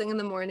 like first thing in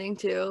the morning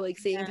too, like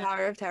seeing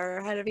Tower of Terror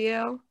ahead of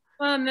you.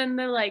 Well, and then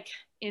the like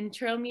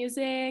intro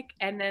music,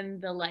 and then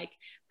the like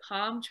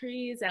palm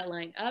trees that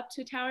line up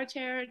to Tower of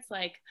Terror. It's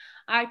like,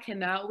 I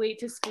cannot wait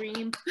to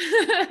scream.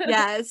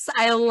 Yes,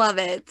 I love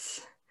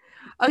it.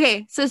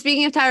 Okay, so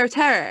speaking of Tower of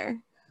Terror,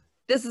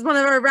 this is one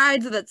of our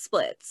rides that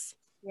splits.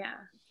 Yeah.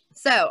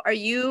 So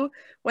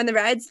when the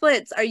ride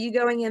splits, are you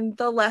going in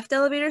the left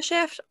elevator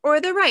shaft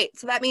or the right?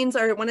 So that means,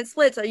 or when it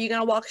splits, are you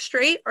going to walk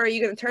straight or are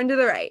you going to turn to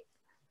the right?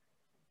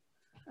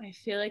 I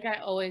feel like I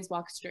always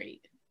walk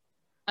straight.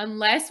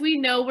 Unless we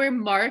know where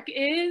Mark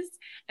is,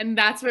 and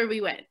that's where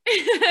we went.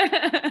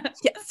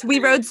 Yes, we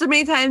rode so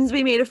many times.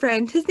 We made a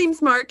friend. His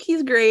name's Mark.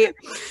 He's great.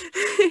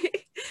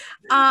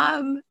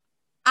 I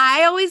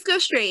always go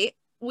straight.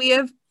 We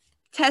have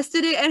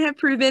tested it and have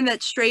proven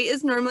that straight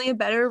is normally a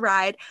better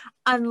ride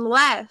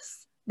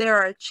unless there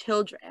are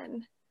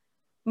children.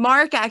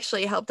 Mark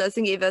actually helped us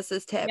and gave us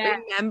this tip, Yeah.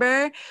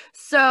 remember?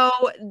 So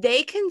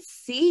they can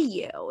see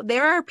you.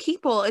 There are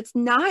people, it's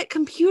not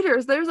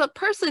computers. There's a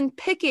person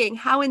picking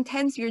how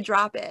intense your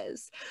drop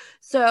is.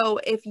 So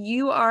if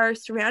you are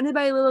surrounded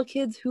by little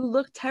kids who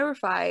look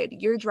terrified,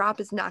 your drop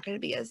is not going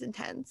to be as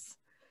intense.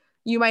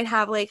 You might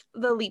have like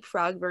the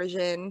leapfrog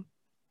version.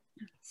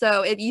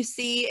 So if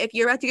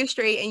you're about to go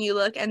straight and you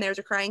look and there's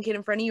a crying kid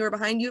in front of you or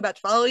behind you about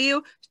to follow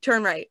you,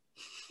 turn right.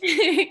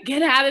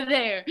 Get out of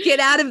there. Get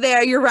out of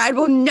there. Your ride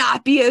will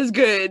not be as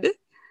good.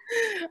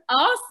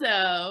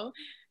 Also,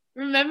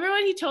 remember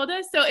what he told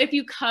us? So if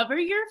you cover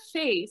your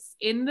face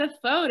in the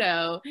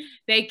photo,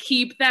 they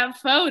keep that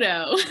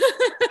photo.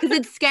 Because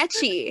it's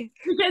sketchy.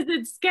 Because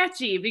it's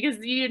sketchy, because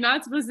you're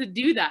not supposed to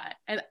do that.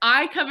 And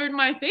I covered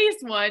my face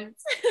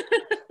once.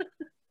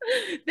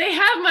 They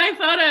have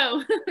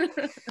my photo.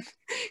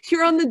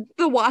 You're on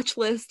the watch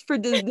list for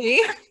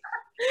Disney.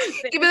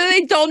 Even though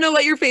they don't know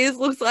what your face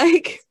looks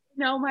like.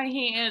 No, my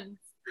hands.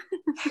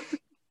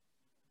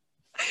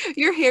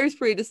 Your hair is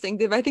pretty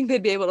distinctive. I think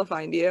they'd be able to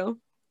find you.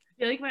 I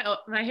feel like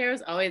my hair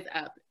was always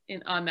up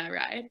on that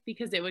ride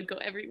because it would go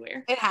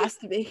everywhere. It has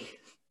to be.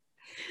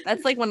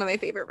 That's like one of my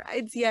favorite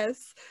rides,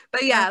 yes.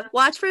 But yeah,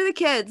 watch for the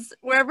kids.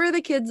 Wherever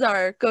the kids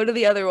are, go to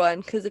the other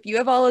one. Because if you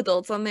have all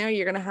adults on there,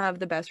 you're going to have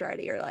the best ride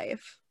of your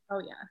life. Oh,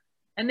 yeah.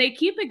 And they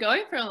keep it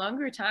going for a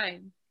longer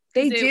time.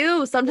 They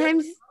do.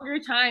 Sometimes. Longer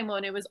time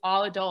when it was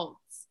all adults.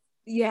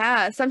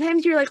 Yeah.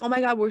 Sometimes you're like, oh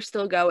my God, we're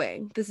still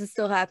going. This is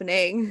still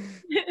happening.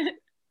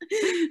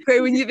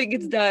 Right when you think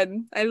it's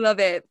done. I love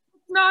it.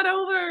 It's not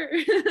over.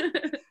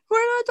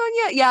 We're not done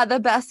yet. Yeah, the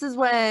best is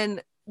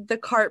when the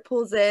cart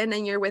pulls in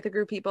and you're with a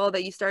group of people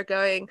that you start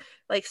going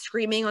like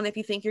screaming on if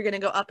you think you're gonna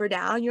go up or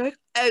down. You're like,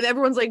 and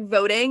everyone's like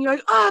voting. You're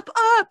like up,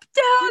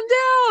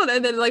 down,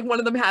 and then like one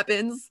of them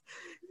happens.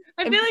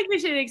 I feel like we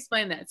should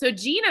explain that. So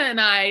Gina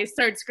and I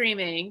start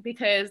screaming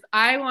because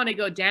I want to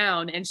go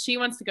down and she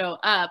wants to go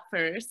up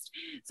first.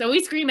 So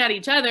we scream at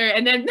each other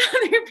and then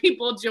other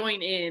people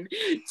join in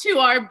to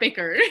our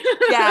bicker.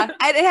 Yeah,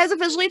 and it has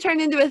officially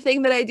turned into a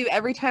thing that I do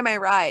every time I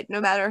ride.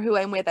 No matter who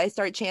I'm with, I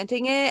start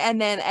chanting it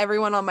and then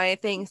everyone on my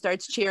thing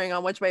starts cheering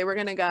on which way we're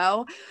gonna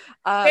go.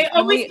 They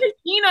always pick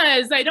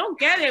Gina's. I don't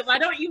get it. Why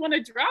don't you want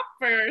to drop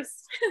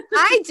first?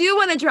 I do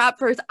want to drop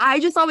first. I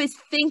just always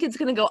think it's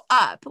gonna go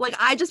up. Like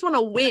I just want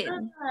to win.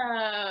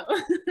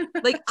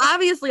 Like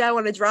obviously I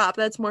want to drop.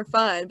 That's more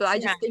fun. But I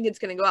just think it's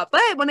gonna go up.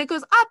 But when it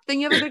goes up, then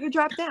you have a bigger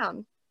drop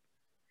down.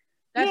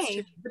 That's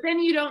true. But then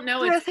you don't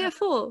know it's half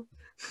full.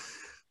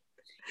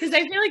 Because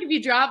I feel like if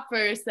you drop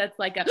first, that's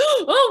like a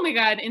oh my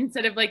God.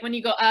 Instead of like when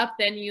you go up,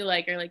 then you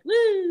like are like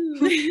woo.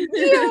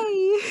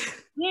 Yay.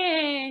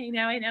 Yay,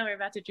 now I know we're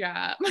about to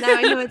drop. Now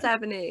I know what's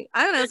happening.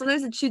 I don't know,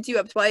 sometimes it shoots you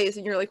up twice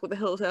and you're like, what the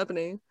hell is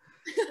happening?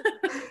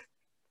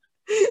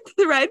 Did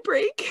the ride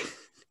break?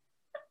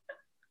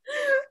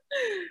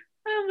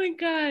 Oh my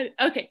God.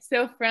 Okay,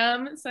 so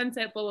from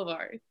Sunset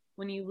Boulevard,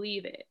 when you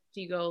leave it,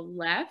 do you go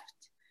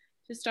left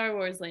to Star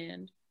Wars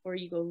Land or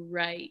you go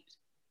right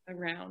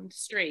around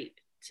straight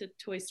to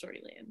Toy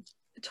Story Land?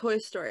 Toy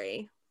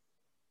Story.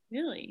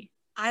 Really?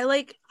 I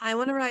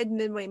want to ride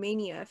Midway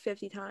Mania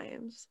 50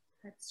 times.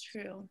 That's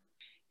true.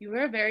 You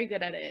were very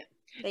good at it.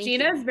 Thank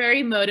Gina's you.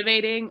 very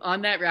motivating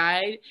on that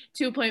ride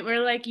to a point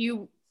where like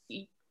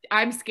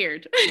I'm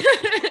scared.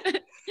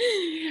 Hit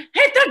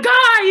the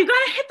guy! You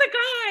gotta hit the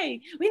guy!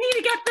 We need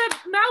to get the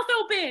mouth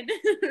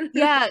open.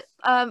 Yeah.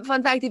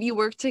 Fun fact, if you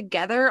work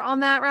together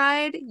on that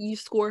ride, you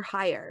score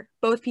higher.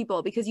 Both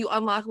people, because you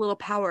unlock little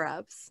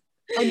power-ups.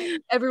 And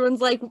everyone's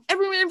like,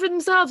 everyone in for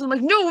themselves. I'm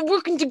like, no, we're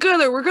working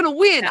together. We're gonna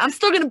win. I'm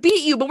still gonna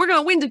beat you, but we're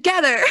gonna win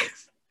together.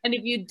 And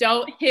if you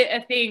don't hit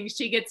a thing,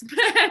 she gets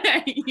mad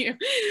at you.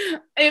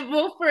 It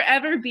will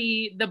forever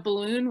be the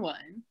balloon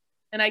one.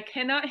 And I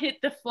cannot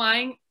hit the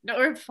flying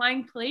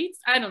plates.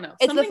 I don't know.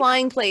 It's the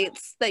flying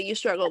plates that you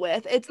struggle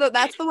with.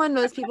 That's the one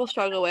most people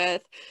struggle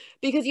with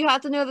because you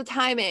have to know the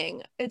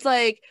timing. It's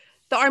like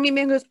the army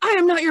man goes, I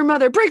am not your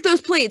mother. Break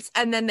those plates.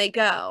 And then they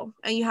go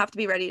and you have to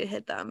be ready to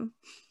hit them.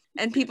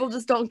 And people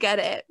just don't get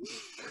it.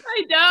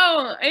 I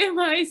don't.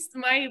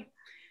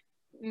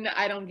 No,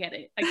 I don't get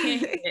it. I can't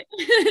hit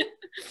it.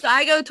 So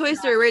I go Toy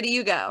Story. Where do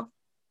you go?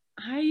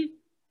 I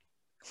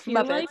feel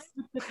Muppets. like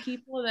with the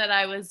people that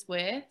I was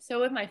with, so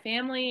with my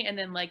family, and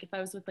then like if I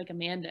was with like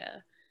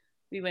Amanda,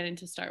 we went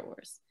into Star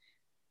Wars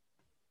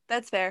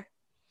That's fair.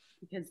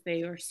 because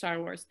they were Star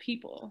Wars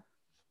people.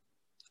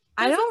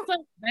 I Plus, don't. it's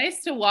like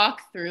nice to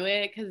walk through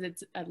it because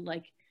it's a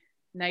like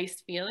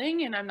nice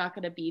feeling, and I'm not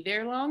gonna be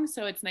there long,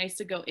 so it's nice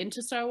to go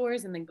into Star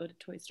Wars and then go to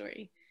Toy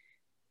Story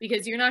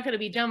because you're not gonna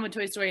be done with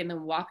Toy Story and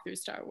then walk through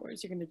Star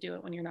Wars. You're gonna do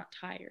it when you're not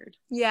tired.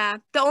 Yeah.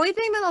 The only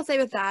thing that I'll say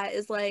with that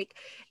is like,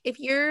 if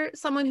you're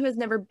someone who has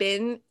never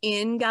been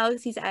in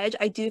Galaxy's Edge,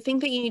 I do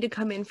think that you need to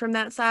come in from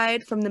that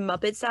side, from the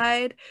Muppet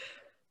side,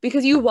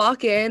 because you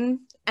walk in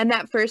and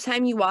that first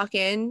time you walk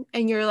in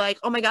and you're like,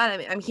 oh my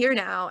God, I'm here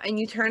now. And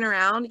you turn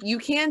around, you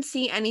can't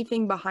see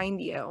anything behind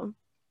you.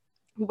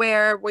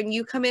 Where when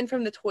you come in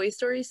from the Toy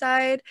Story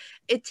side,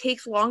 it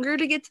takes longer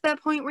to get to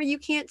that point where you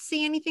can't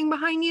see anything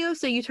behind you.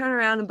 So you turn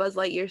around and Buzz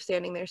Lightyear's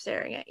standing there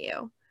staring at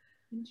you.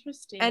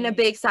 Interesting. And a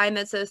big sign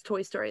that says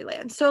Toy Story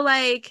Land. So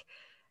like,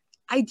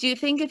 I do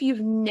think if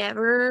you've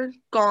never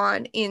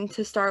gone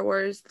into Star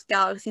Wars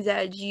Galaxy's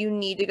Edge, you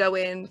need to go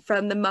in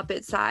from the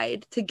Muppet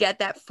side to get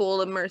that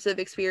full immersive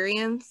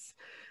experience.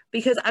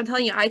 Because I'm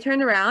telling you, I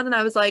turned around and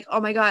I was like, oh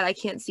my God, I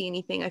can't see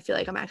anything. I feel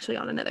like I'm actually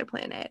on another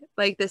planet.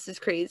 Like, this is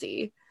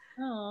crazy.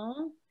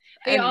 Oh,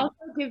 they also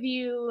give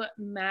you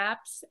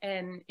maps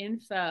and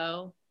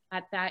info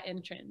at that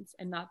entrance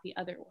and not the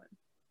other one.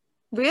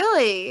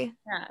 Really?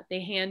 Yeah,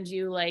 they hand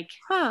you like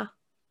Huh.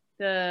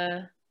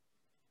 the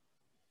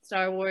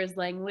Star Wars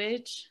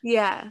language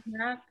Yeah.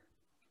 map,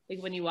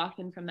 like when you walk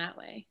in from that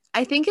way.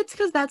 I think it's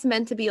because that's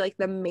meant to be like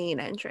the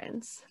main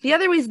entrance. The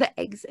other way is the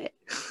exit.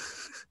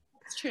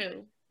 It's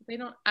true. They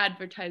don't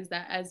advertise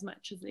that as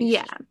much as they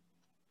Yeah. should.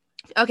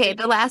 Okay,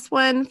 the last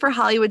one for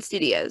Hollywood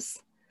Studios.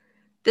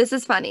 This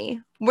is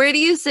funny. Where do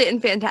you sit in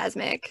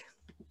Fantasmic?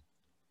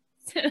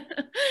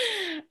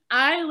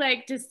 I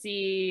like to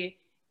see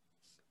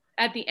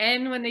at the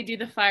end when they do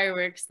the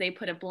fireworks, they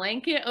put a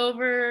blanket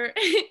over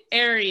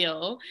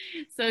Ariel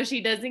so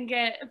she doesn't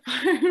get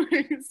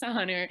fireworks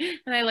on her.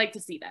 And I like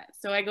to see that.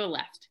 So I go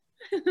left.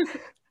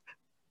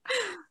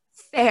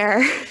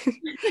 Fair.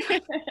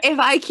 If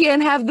I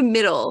can't have the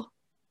middle,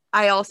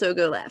 I also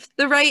go left.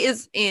 The right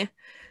is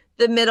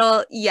The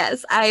middle,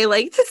 yes. I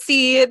like to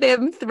see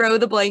them throw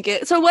the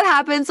blanket. So what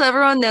happens, so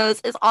everyone knows,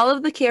 is all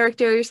of the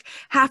characters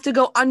have to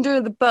go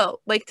under the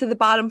boat, like to the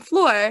bottom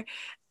floor,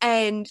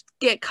 and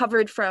get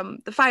covered from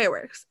the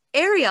fireworks.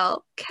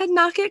 Ariel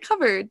cannot get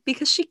covered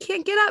because she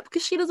can't get up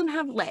because she doesn't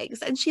have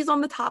legs and she's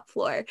on the top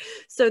floor.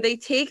 So they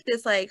take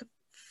this like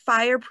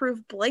fireproof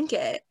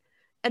blanket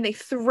and they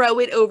throw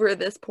it over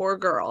this poor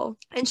girl.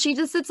 And she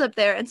just sits up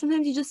there and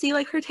sometimes you just see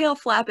like her tail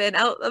flapping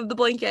out of the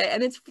blanket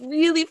and it's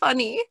really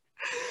funny.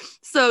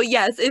 So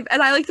yes, and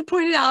I like to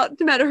point it out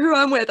no matter who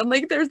I'm with. I'm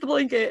like, there's the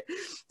blanket.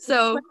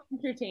 So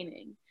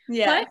entertaining.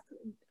 Yeah.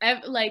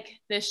 Plus, like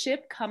the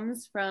ship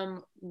comes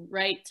from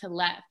right to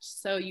left,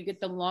 so you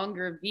get the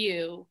longer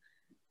view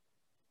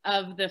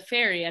of the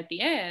ferry at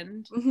the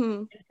end.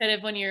 Mm-hmm. Instead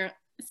of when you're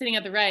sitting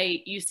at the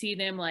right, you see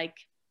them like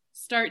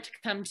start to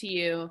come to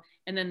you,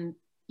 and then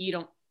you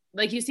don't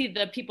like you see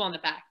the people on the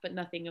back, but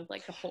nothing of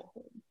like the whole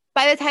thing.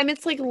 By the time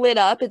it's like lit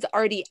up, it's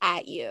already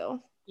at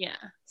you. Yeah.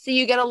 So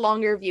you get a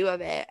longer view of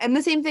it. And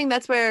the same thing,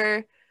 that's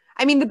where,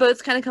 I mean, the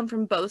boats kind of come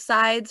from both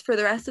sides for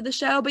the rest of the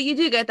show, but you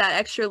do get that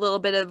extra little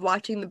bit of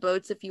watching the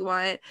boats if you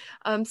want.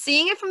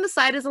 Seeing it from the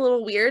side is a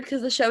little weird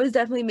because the show is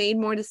definitely made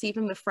more to see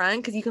from the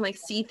front because you can like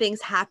see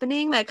things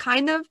happening that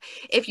kind of,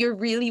 if you're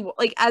really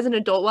like as an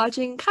adult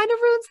watching, kind of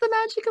ruins the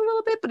magic a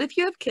little bit. But if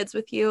you have kids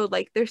with you,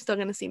 like they're still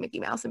going to see Mickey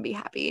Mouse and be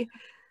happy.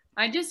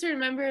 I just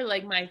remember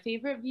like my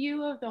favorite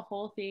view of the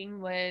whole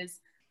thing was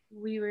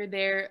we were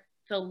there,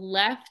 the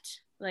left,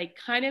 like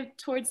kind of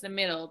towards the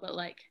middle, but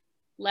like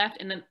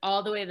left and then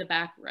all the way to the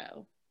back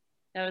row.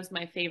 That was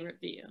my favorite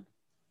view.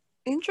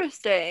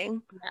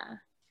 Interesting. Yeah.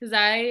 Because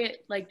I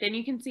like then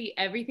you can see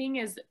everything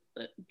is,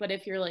 but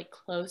if you're like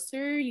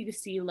closer, you can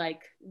see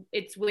like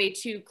it's way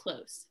too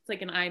close. It's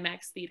like an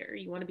IMAX theater.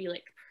 You want to be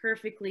like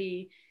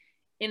perfectly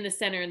in the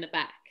center in the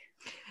back.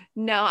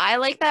 No, I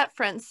like that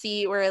front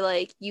seat where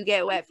like you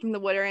get wet from the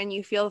water and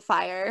you feel the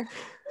fire.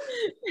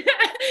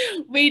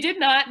 We did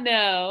not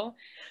know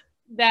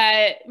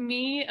that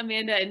me,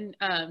 Amanda,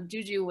 and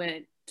Juju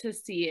went to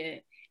see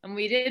it. And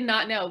we did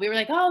not know. We were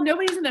like, oh,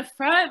 nobody's in the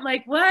front.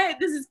 Like, what?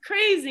 This is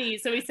crazy.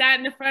 So we sat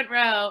in the front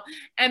row.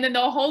 And then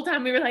the whole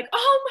time we were like,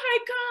 oh my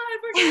God,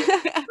 we're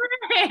going to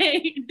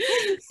pray.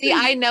 See,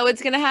 I know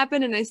it's going to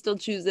happen and I still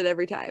choose it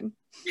every time.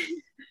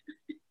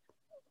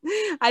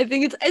 I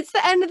think it's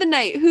the end of the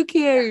night. Who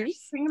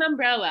cares? Bring an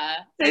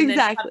umbrella. Exactly. And then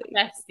have the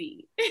best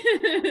seat.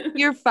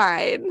 You're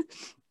fine.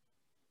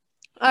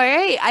 All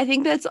right. I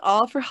think that's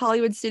all for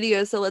Hollywood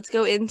Studios. So let's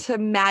go into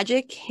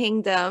Magic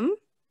Kingdom.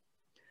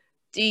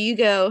 Do you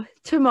go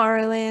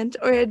Tomorrowland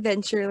or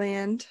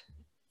Adventureland?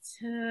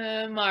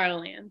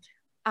 Tomorrowland.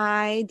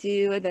 I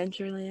do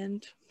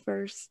Adventureland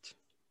first.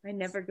 I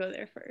never go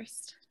there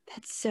first.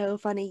 That's so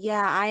funny.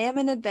 Yeah, I am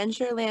an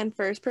Adventureland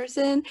first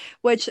person,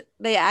 which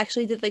they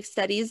actually did like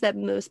studies that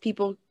most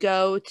people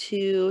go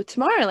to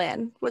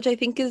Tomorrowland, which I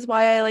think is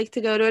why I like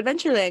to go to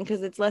Adventureland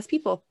because it's less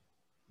people.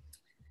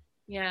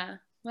 Yeah.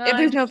 Well, If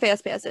there's no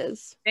fast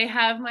passes. they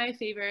have my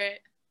favorite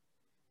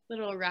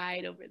little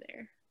ride over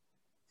there.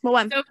 Well,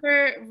 one. So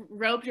for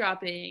rope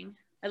dropping,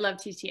 I love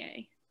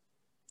TTA.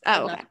 I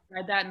Oh, love okay. to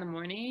ride that in the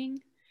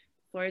morning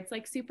before it's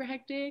like super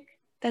hectic.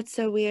 That's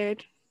so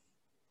weird.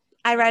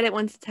 I ride it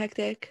once it's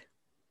hectic.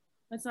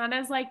 It's not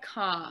as like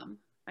calm,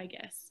 I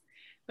guess.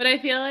 But I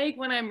feel like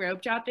when I'm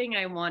rope dropping,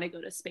 I want to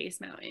go to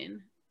Space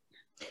Mountain.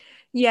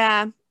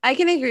 Yeah, I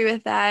can agree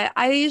with that.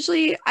 I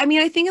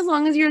mean, I think as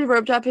long as you're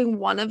rope dropping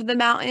one of the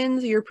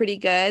mountains, you're pretty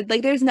good.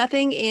 Like, there's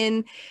nothing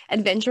in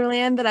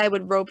Adventureland that I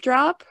would rope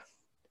drop,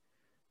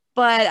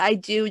 but I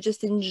do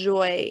just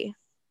enjoy,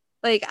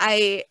 like,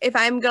 if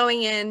I'm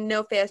going in,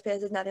 no fast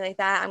passes, nothing like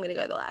that, I'm gonna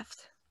go to the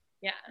left.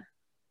 Yeah.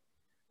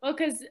 Well,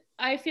 because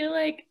I feel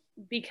like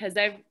because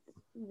I've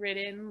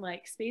ridden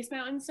like Space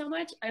Mountain so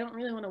much, I don't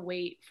really want to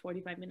wait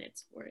 45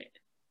 minutes for it.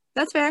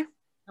 That's fair.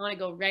 I want to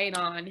go right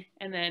on,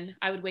 and then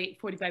I would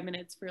wait 45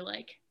 minutes for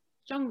like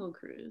Jungle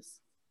Cruise.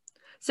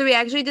 So we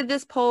actually did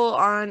this poll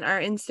on our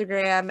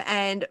Instagram,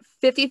 and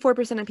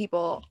 54% of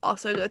people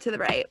also go to the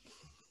right.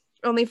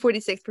 Only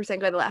 46%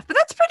 go to the left. But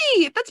that's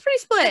pretty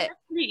split. That's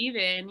pretty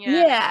even,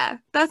 yeah. Yeah,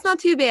 that's not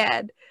too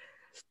bad.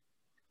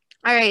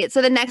 All right,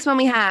 so the next one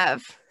we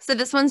have. So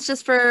this one's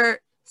just for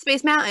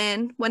Space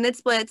Mountain. When it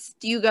splits,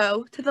 do you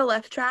go to the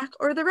left track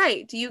or the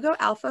right? Do you go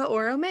Alpha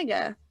or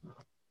Omega?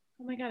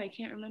 Oh my God, I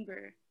can't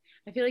remember.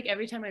 I feel like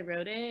every time I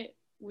rode it,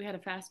 we had a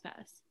fast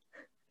pass.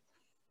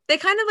 They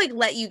kind of like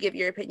let you give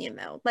your opinion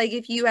though. Like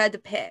if you had to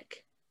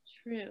pick.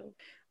 True.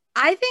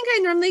 I think I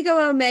normally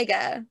go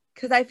Omega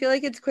because I feel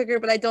like it's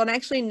quicker, but I don't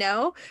actually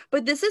know.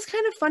 But this is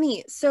kind of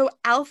funny. So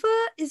Alpha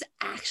is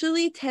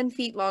actually 10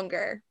 feet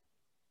longer.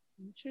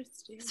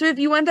 Interesting. So if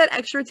you want that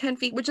extra 10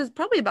 feet, which is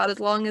probably about as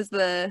long as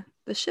the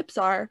ships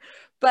are,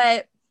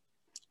 but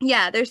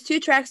yeah, there's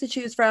two tracks to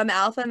choose from,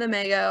 Alpha and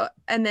Omega.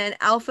 And then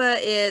Alpha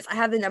is, I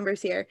have the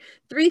numbers here,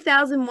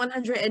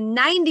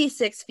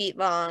 3,196 feet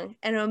long,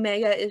 and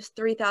Omega is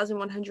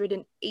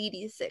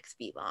 3,186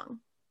 feet long.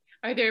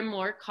 Are there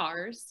more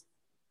cars?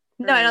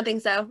 No, I don't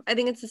think so. I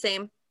think it's the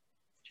same.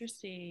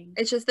 Interesting.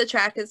 It's just the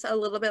track is a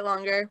little bit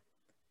longer.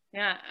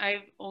 Yeah,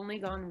 I've only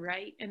gone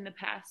right in the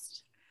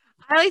past.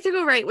 I like to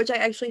go right, which I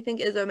actually think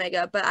is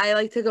Omega, but I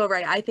like to go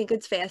right. I think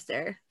it's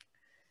faster.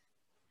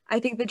 I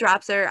think the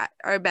drops are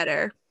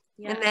better.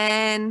 Yeah. And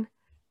then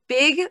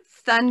Big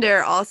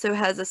Thunder also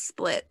has a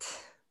split.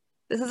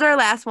 This is our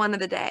last one of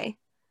the day.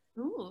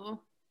 Ooh.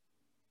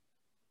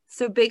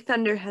 So Big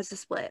Thunder has a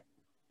split.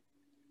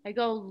 I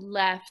go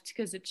left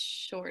because it's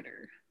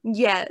shorter.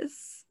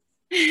 Yes.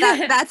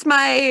 That's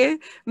my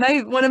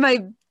one of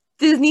my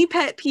Disney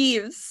pet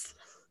peeves.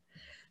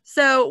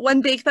 So when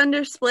Big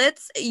Thunder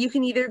splits, you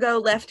can either go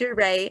left or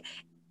right.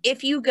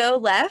 If you go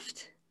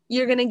left,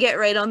 you're going to get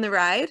right on the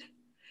ride.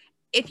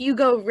 If you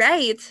go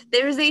right,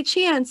 there's a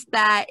chance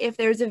that if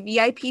there's a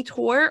VIP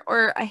tour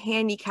or a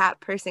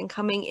handicap person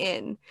coming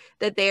in,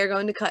 that they are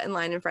going to cut in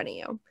line in front of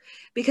you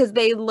because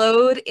they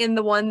load in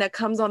the one that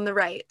comes on the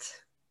right.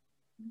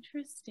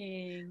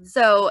 Interesting.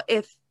 So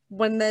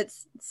when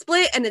that's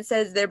split and it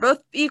says they're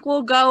both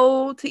equal,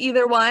 go to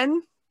either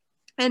one,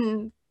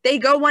 and they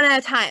go one at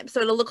a time.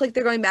 So it'll look like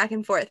they're going back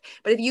and forth.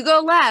 But if you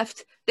go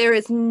left, there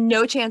is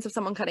no chance of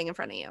someone cutting in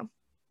front of you.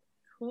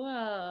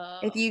 Cool.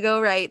 If you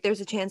go right,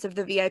 there's a chance of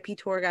the VIP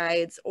tour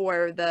guides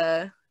or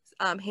the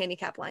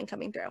handicap line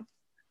coming through.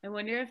 I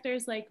wonder if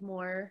there's like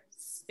more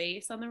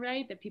space on the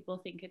right that people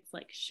think it's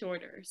like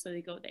shorter, so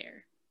they go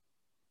there.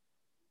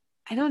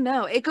 I don't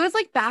know. It goes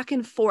like back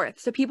and forth.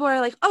 So people are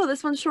like, oh,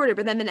 this one's shorter,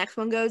 but then the next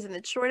one goes and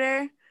it's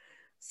shorter.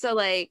 So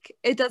like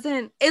it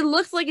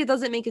looks like it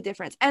doesn't make a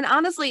difference. And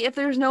honestly, if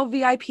there's no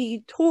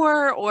VIP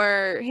tour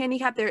or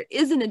handicap, there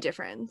isn't a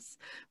difference.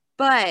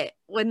 But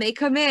when they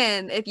come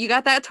in, if you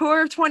got that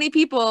tour of 20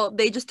 people,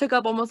 they just took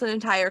up almost an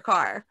entire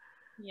car.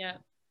 Yeah.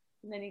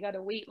 And then you got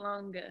to wait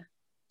longer.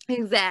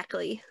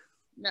 Exactly.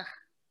 Nah.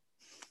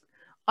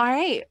 All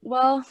right.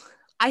 Well,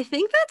 I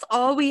think that's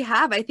all we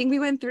have. I think we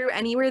went through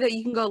anywhere that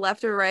you can go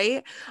left or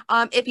right.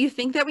 If you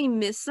think that we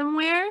missed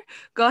somewhere,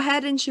 go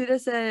ahead and shoot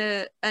us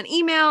an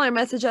email or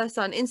message us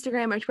on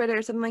Instagram or Twitter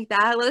or something like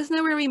that. Let us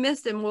know where we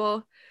missed, and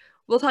we'll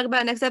talk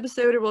about it next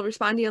episode, or we'll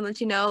respond to you and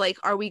let you know, like,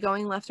 are we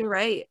going left or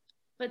right?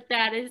 But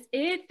that is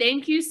it.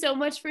 Thank you so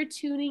much for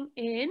tuning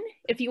in.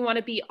 If you want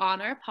to be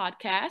on our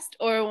podcast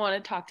or want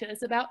to talk to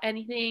us about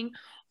anything,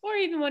 or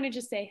even want to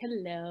just say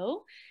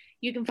hello,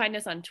 you can find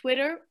us on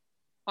Twitter,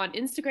 on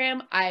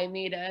Instagram. I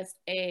made us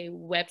a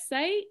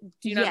website.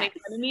 Do not make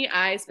fun of me.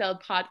 I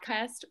spelled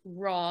podcast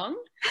wrong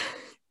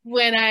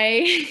when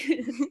I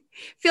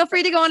feel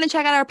free to go on and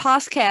check out our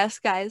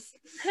podcast, guys.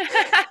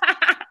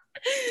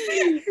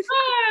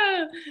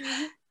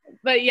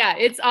 But yeah,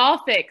 it's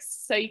all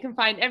fixed. So you can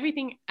find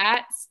everything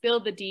at Spill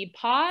the D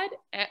Pod,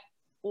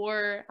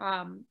 or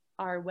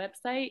our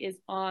website is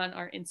on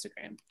our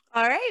Instagram.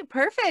 All right,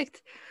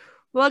 perfect.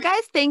 Well,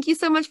 guys, thank you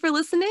so much for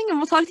listening, and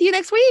we'll talk to you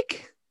next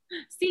week.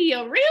 See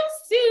you real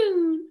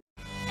soon.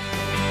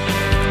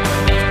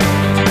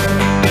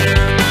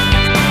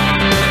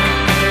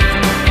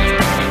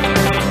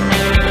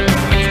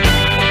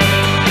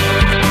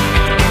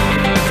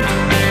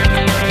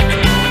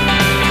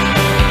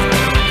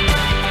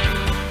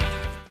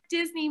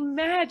 Disney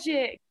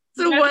magic.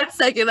 So 1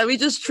 second, let me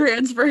just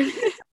transfer.